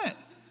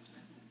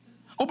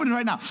 Open it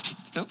right now.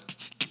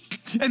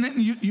 And then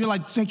you're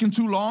like taking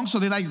too long, so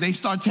they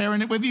start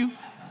tearing it with you.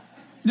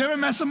 You ever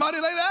met somebody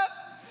like that?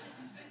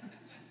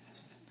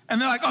 And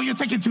they're like, oh, you're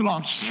taking too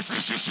long.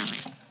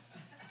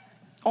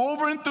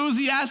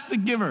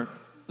 Over-enthusiastic giver.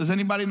 Does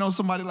anybody know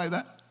somebody like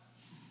that?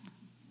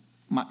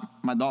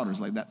 My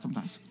daughter's like that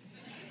sometimes.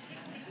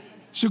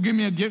 She'll give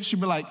me a gift. She'll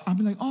be like, I'll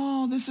be like,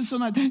 oh, this is so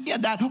nice. Yeah,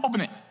 Dad,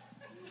 open it.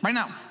 Right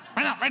now.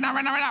 Right now, right now,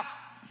 right now, right now.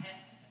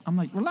 I'm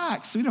like,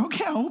 relax, sweetie.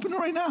 Okay, I'll open it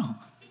right now.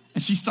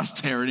 And she starts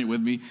tearing it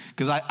with me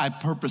because I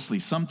purposely,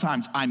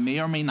 sometimes I may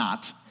or may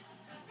not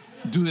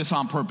do this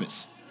on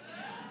purpose.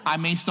 I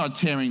may start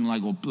tearing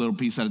like a little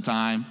piece at a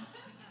time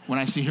when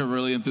I see her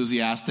really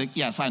enthusiastic.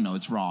 Yes, I know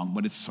it's wrong,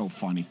 but it's so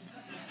funny.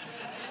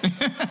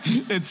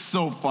 It's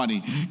so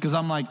funny because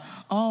I'm like,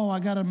 oh, I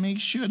got to make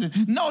sure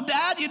that, no,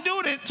 Dad, you're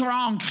doing it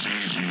wrong.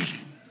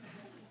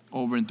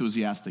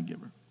 Over-enthusiastic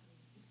giver.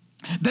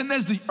 Then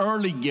there's the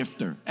early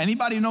gifter.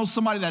 Anybody know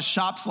somebody that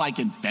shops like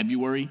in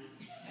February?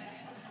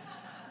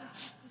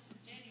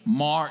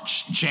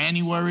 March,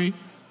 January?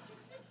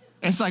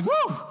 It's like,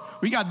 woo,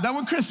 we got done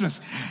with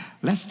Christmas.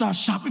 Let's start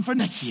shopping for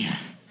next year.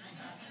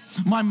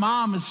 My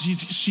mom,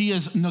 she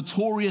is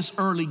notorious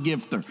early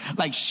gifter.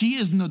 Like she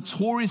is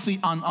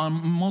notoriously on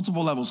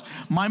multiple levels.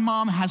 My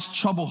mom has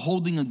trouble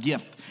holding a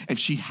gift. If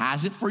she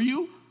has it for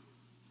you,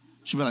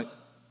 she'll be like,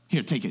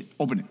 here, take it,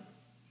 open it.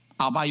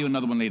 I'll buy you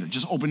another one later.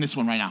 Just open this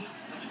one right now.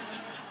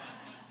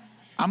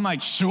 I'm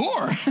like,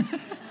 sure.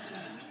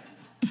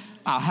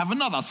 I'll have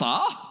another,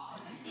 sir.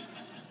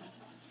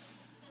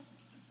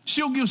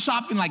 She'll go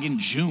shopping like in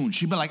June.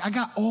 She'll be like, I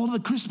got all the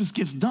Christmas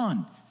gifts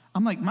done.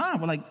 I'm like, Mom,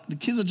 well, like the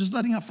kids are just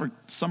letting out for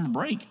summer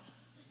break.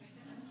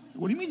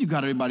 What do you mean you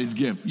got everybody's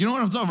gift? You know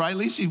what I'm talking about, right? At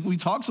least we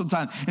talk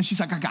sometimes. And she's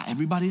like, I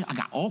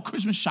got all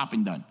Christmas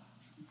shopping done.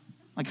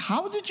 Like,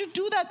 how did you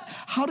do that?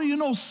 How do you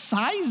know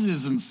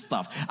sizes and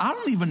stuff? I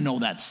don't even know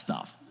that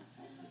stuff.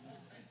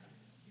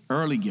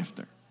 Early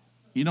gifter.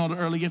 You know the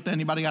early gifter?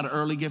 Anybody got an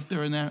early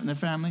gifter in their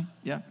family?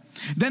 Yeah.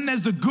 Then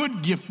there's the good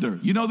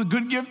gifter. You know the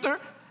good gifter?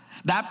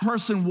 That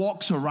person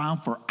walks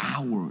around for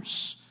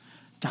hours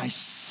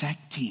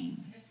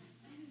dissecting.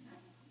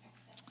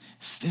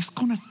 Is this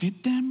going to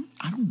fit them?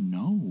 I don't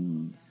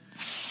know.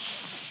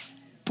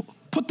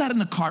 Put that in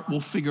the cart.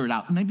 We'll figure it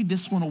out. Maybe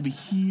this one over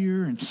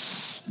here. And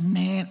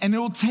man, and it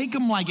will take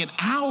them like an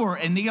hour.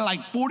 And they get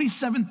like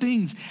 47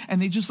 things.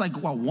 And they just like,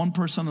 well, one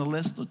person on the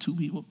list or two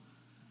people.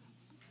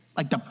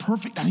 Like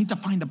I need to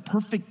find the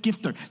perfect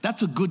gifter.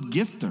 That's a good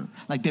gifter.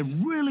 Like they're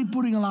really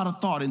putting a lot of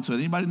thought into it.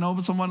 Anybody know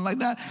of someone like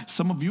that?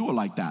 Some of you are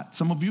like that.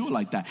 Some of you are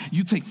like that.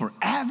 You take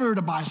forever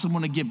to buy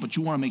someone a gift, but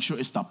you want to make sure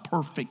it's the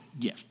perfect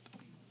gift.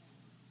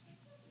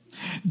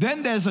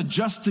 Then there's a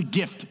just a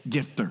gift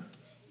gifter.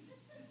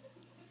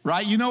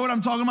 Right? You know what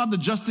I'm talking about? The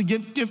just a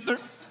gift gifter?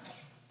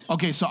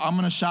 Okay, so I'm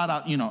going to shout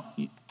out,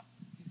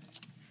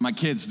 my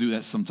kids do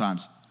that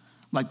sometimes.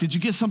 Like, did you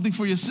get something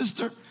for your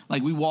sister?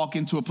 Like, we walk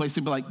into a place,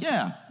 they'd be like,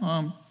 yeah,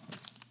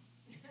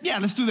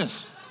 let's do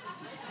this.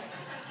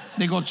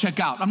 They go check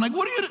out. I'm like,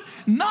 what are you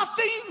doing?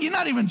 Nothing? You're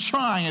not even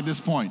trying at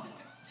this point.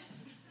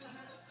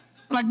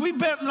 Like,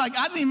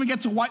 I didn't even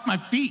get to wipe my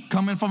feet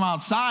coming from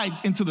outside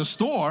into the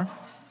store.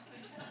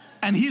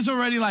 And he's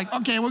already like,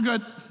 okay, we're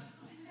good.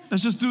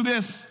 Let's just do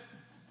this.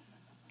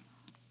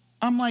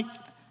 I'm like,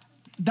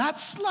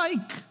 that's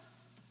like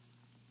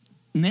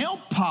nail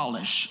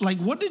polish. Like,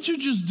 what did you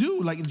just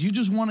do? Like, do you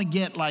just want to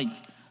get like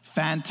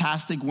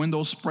fantastic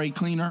window spray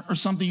cleaner or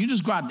something? You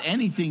just grabbed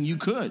anything you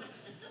could.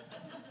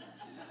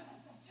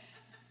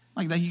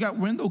 Like that, you got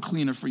window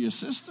cleaner for your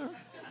sister.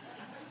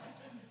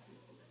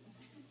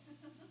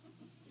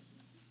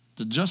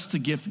 The just to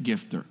gift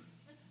gifter.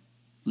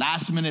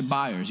 Last minute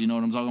buyers, you know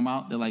what I'm talking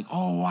about? They're like,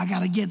 oh, I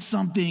got to get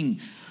something.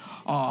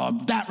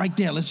 That right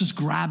there, let's just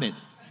grab it.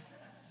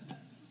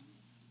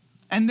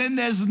 And then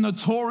there's the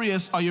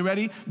notorious, are you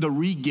ready? The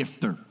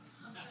re-gifter.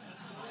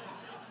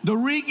 The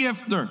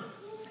re-gifter.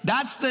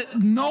 That's the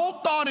no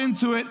thought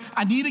into it.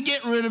 I need to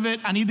get rid of it.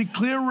 I need to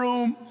clear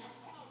room.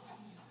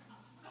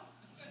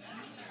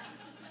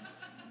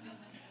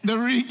 The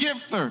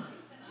re-gifter.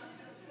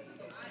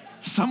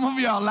 Some of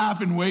y'all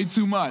laughing way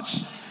too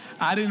much.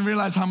 I didn't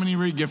realize how many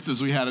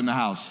re-gifters we had in the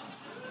house.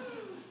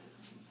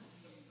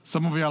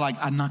 Some of you are like,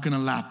 I'm not going to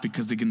laugh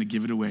because they're going to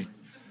give it away.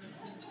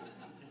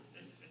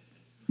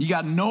 You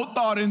got no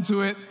thought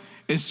into it.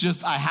 It's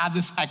just, I have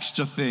this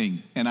extra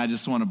thing, and I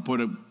just want to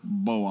put a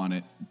bow on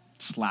it.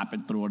 slap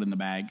it, throw it in the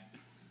bag.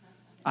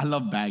 I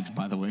love bags,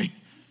 by the way.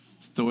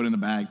 Throw it in the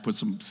bag, put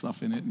some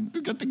stuff in it, and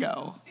we're good to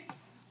go.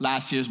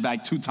 Last year's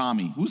bag, to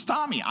Tommy. Who's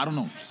Tommy? I don't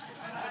know.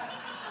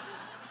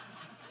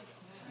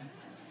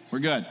 We're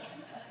good.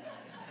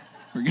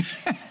 We're good.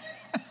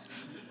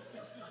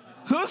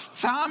 Who's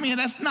Tommy?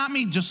 That's not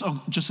me.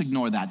 Just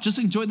ignore that. Just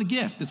enjoy the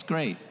gift. It's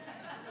great.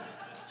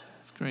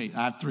 It's great.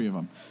 I have 3 of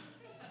them.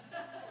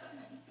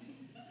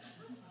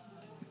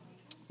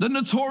 The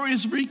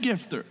notorious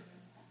regifter.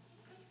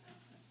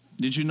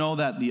 Did you know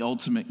that the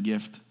ultimate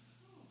gift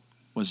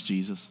was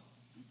Jesus?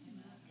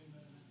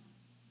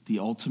 The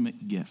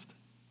ultimate gift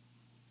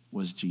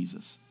was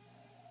Jesus.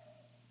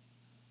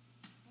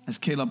 As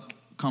Caleb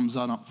comes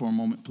on up for a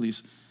moment,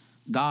 please.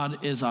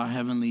 God is our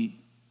heavenly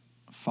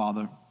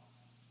Father,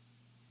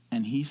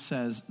 and he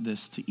says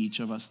this to each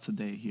of us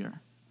today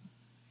here.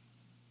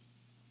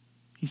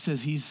 He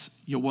says he's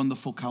your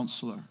wonderful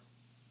counselor.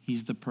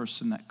 He's the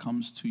person that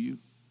comes to you,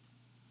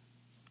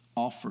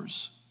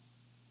 offers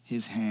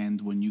his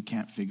hand when you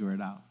can't figure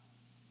it out.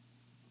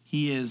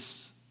 He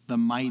is the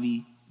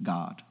mighty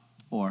God,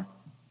 or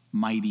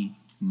mighty,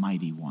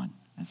 mighty one,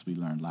 as we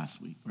learned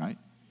last week, right?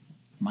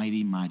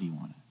 Mighty, mighty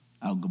one,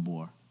 El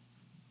Gabor.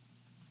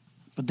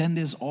 But then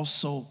there's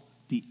also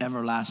the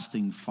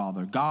everlasting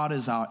Father. God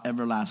is our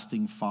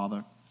everlasting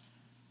Father.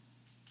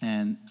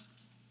 And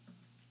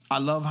I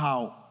love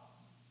how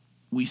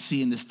we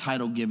see in this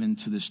title given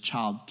to this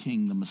child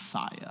king, the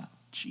Messiah,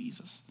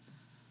 Jesus.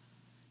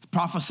 It's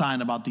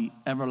prophesying about the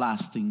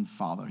everlasting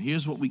Father.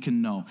 Here's what we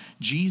can know.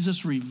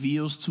 Jesus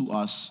reveals to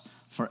us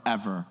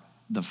forever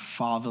the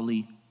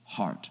fatherly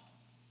heart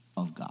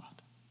of God.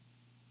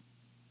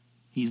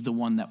 He's the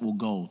one that will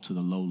go to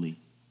the lowly.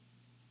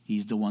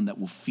 He's the one that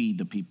will feed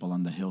the people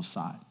on the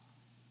hillside.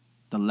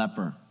 The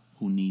leper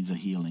who needs a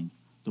healing.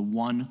 The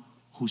one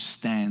who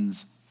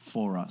stands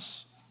for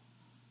us.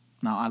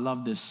 Now, I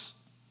love this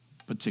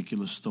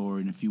particular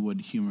story, and if you would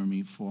humor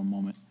me for a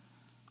moment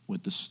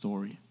with the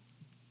story.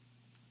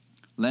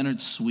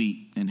 Leonard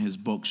Sweet, in his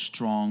book,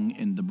 Strong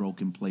in the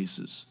Broken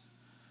Places,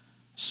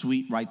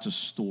 Sweet writes a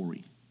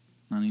story.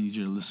 I need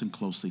you to listen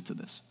closely to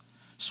this.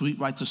 Sweet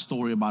writes a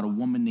story about a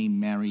woman named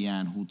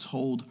Marianne who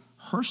told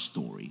her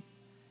story,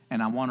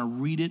 and I want to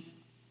read it,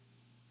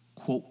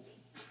 quote,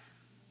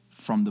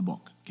 from the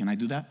book. Can I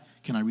do that?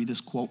 Can I read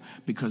this quote?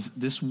 Because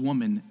this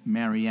woman,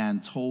 Marianne,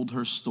 told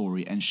her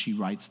story, and she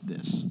writes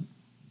this.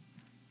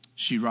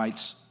 She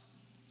writes,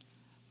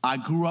 I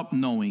grew up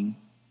knowing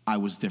I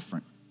was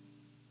different,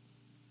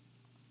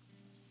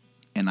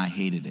 and I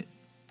hated it.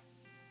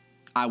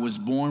 I was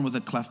born with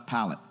a cleft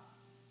palate,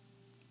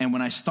 and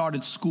when I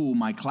started school,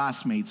 my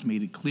classmates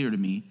made it clear to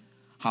me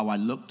how I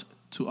looked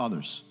to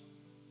others.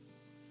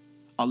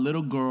 A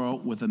little girl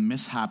with a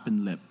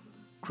misshapen lip,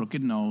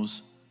 crooked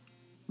nose,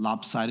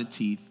 lopsided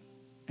teeth,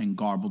 and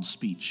garbled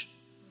speech.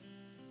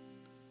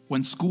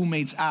 When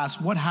schoolmates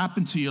asked, what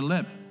happened to your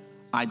lip?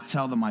 I'd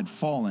tell them I'd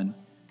fallen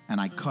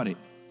and I cut it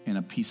in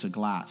a piece of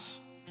glass.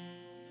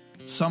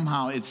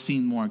 Somehow it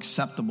seemed more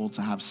acceptable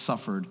to have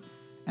suffered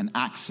an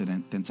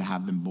accident than to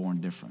have been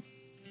born different.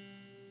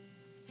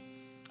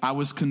 I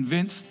was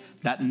convinced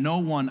that no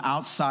one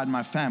outside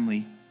my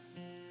family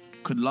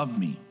could love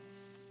me.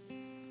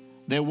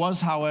 There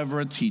was, however,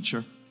 a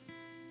teacher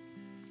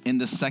in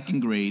the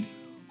 2nd grade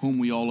whom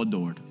we all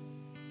adored.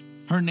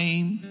 Her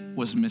name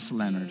was Miss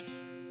Leonard.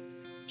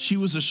 She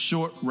was a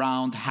short,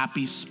 round,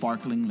 happy,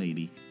 sparkling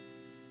lady.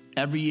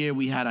 Every year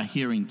we had a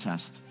hearing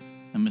test,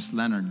 and Miss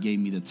Leonard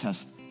gave the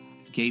test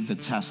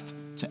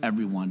to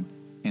everyone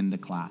in the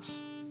class.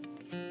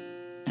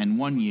 And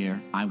one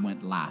year I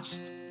went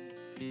last.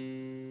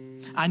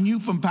 I knew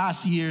from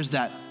past years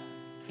that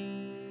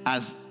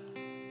as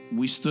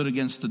we stood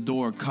against the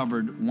door,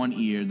 covered one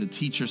ear, the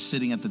teacher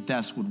sitting at the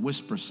desk would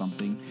whisper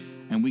something,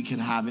 and we'd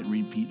have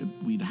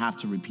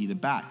to repeat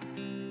it back.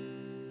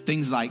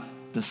 Things like,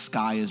 the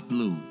sky is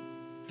blue,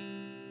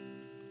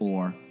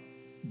 or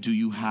do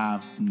you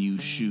have new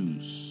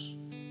shoes?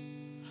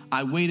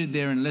 I waited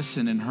there and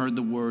listened and heard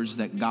the words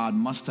that God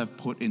must have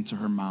put into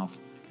her mouth.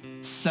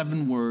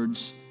 7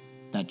 words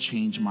that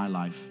changed my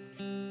life.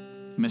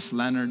 Miss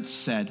Leonard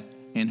said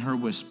in her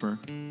whisper,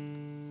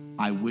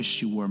 I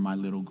wish you were my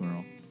little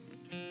girl.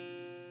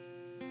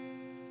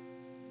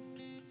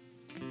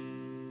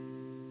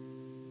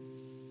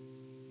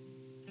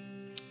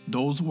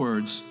 Those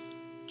words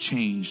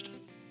changed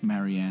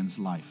Marianne's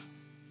life.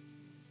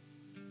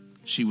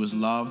 She was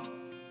loved,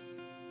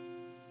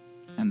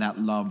 and that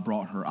love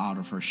brought her out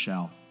of her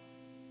shell.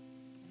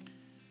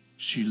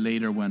 She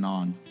later went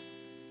on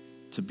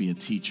to be a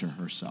teacher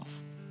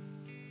herself.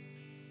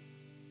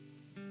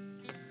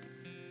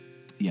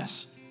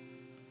 Yes,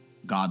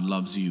 God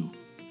loves you.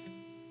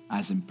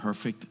 As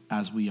imperfect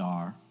as we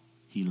are,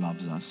 he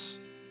loves us.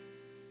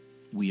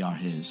 We are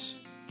his.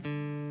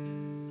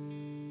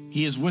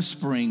 He is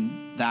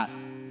whispering that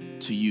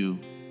to you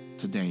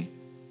today.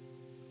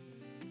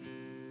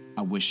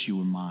 I wish you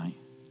were my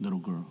little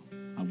girl.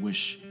 I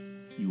wish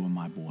you were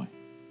my boy.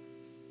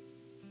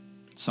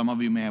 Some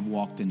of you may have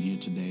walked in here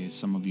today,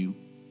 some of you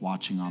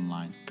watching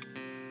online.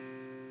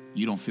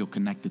 you don't feel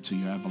connected to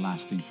your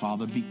everlasting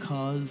Father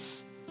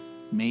because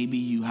maybe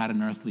you had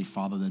an earthly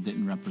father that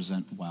didn't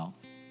represent well.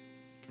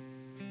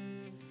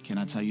 Can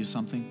I tell you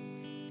something?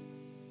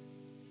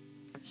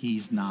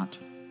 He's not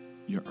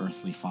your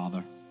earthly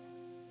father.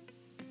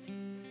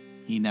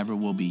 He never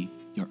will be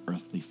your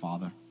earthly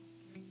father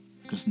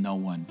because no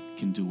one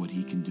can do what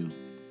he can do.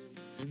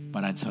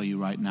 But I tell you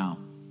right now,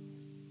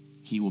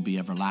 he will be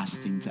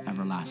everlasting to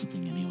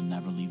everlasting, and he'll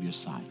never leave your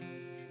side.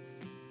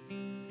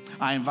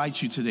 I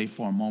invite you today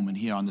for a moment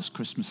here on this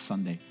Christmas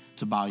Sunday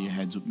to bow your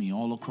heads with me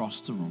all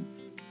across the room.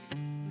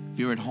 If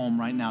you're at home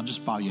right now,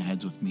 just bow your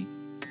heads with me.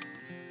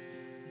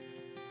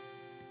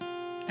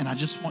 And I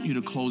just want you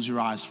to close your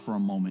eyes for a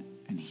moment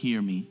and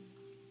hear me,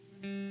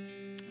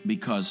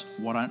 because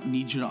what I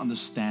need you to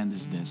understand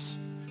is this.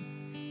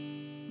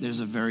 There's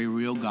a very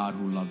real God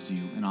who loves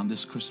you, and on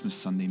this Christmas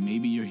Sunday,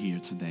 maybe you're here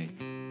today.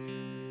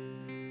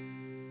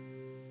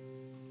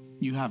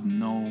 You have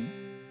no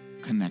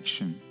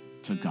connection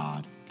to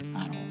God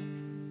at all.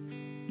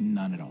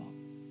 None at all.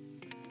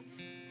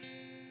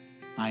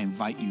 I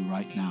invite you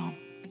right now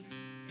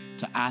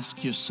to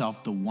ask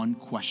yourself the one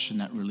question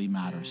that really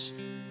matters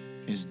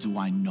is, do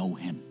I know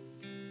him?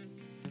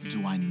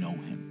 Do I know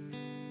him?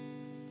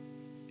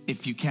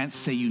 If you can't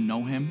say you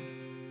know him,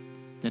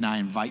 then I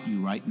invite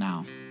you right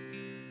now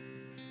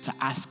to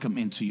ask him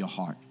into your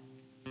heart.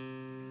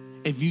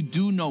 If you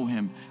do know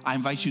him, I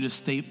invite you to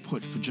stay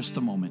put for just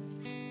a moment.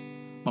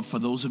 But for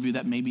those of you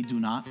that maybe do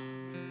not,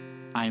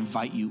 I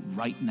invite you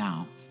right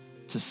now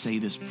to say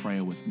this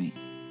prayer with me.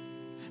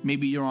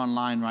 Maybe you're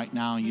online right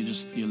now,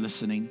 you're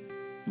listening,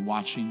 you're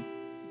watching.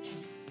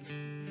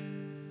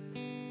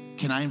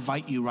 Can I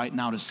invite you right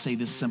now to say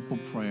this simple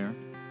prayer?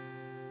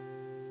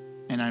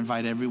 And I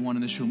invite everyone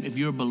in this room, if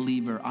you're a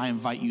believer, I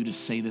invite you to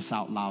say this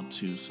out loud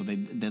too, so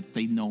that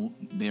they know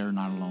they're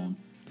not alone.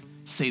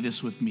 Say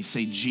this with me.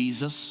 Say,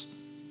 Jesus,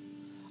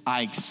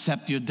 I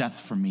accept your death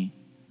for me.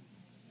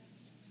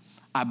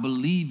 I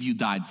believe you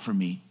died for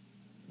me.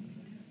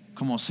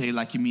 Come on, say it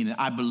like you mean it.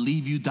 I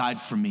believe you died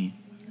for me.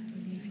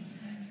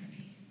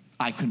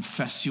 I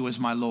confess you as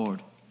my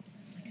Lord.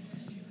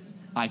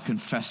 I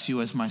confess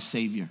you as my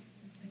Savior.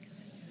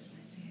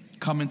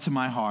 Come into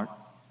my heart.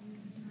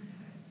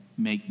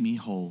 Make me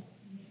whole.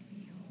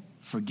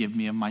 Forgive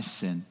me of my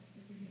sin.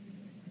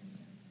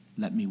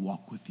 Let me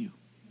walk with you.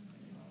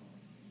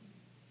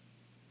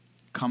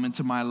 Come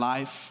into my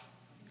life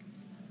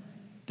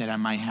that I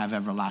might have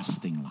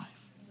everlasting life.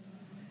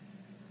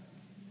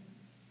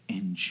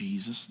 In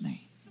Jesus' name.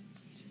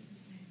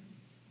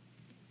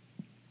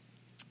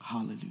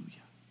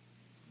 Hallelujah.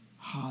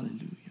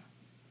 Hallelujah.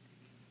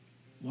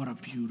 What a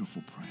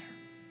beautiful prayer.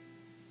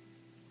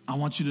 I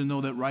want you to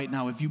know that right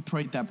now, if you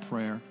prayed that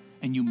prayer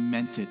and you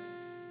meant it,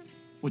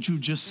 what you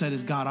just said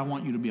is, God, I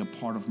want you to be a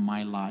part of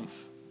my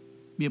life.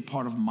 Be a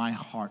part of my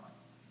heart.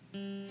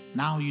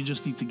 Now you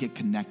just need to get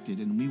connected,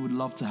 and we would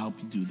love to help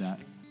you do that.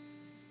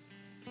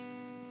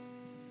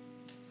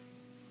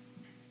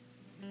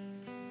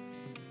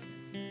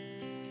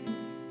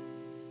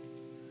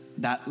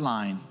 That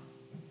line,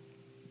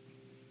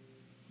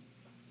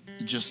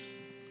 just,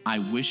 I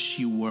wish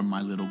you were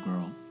my little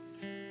girl.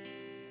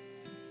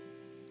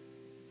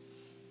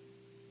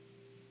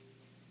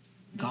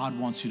 God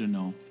wants you to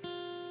know,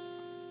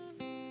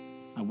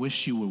 I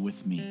wish you were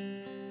with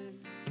me.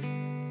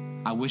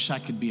 I wish I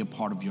could be a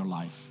part of your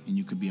life and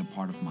you could be a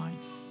part of mine.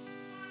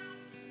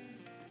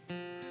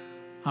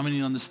 How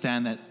many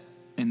understand that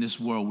in this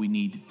world we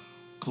need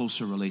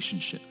closer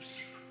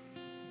relationships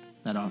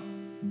that are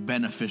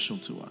beneficial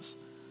to us?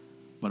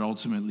 But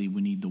ultimately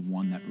we need the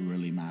one that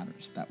really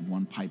matters, that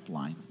one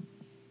pipeline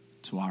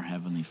to our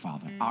Heavenly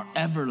Father, our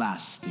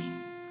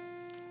everlasting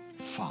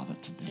Father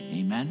today.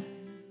 Amen.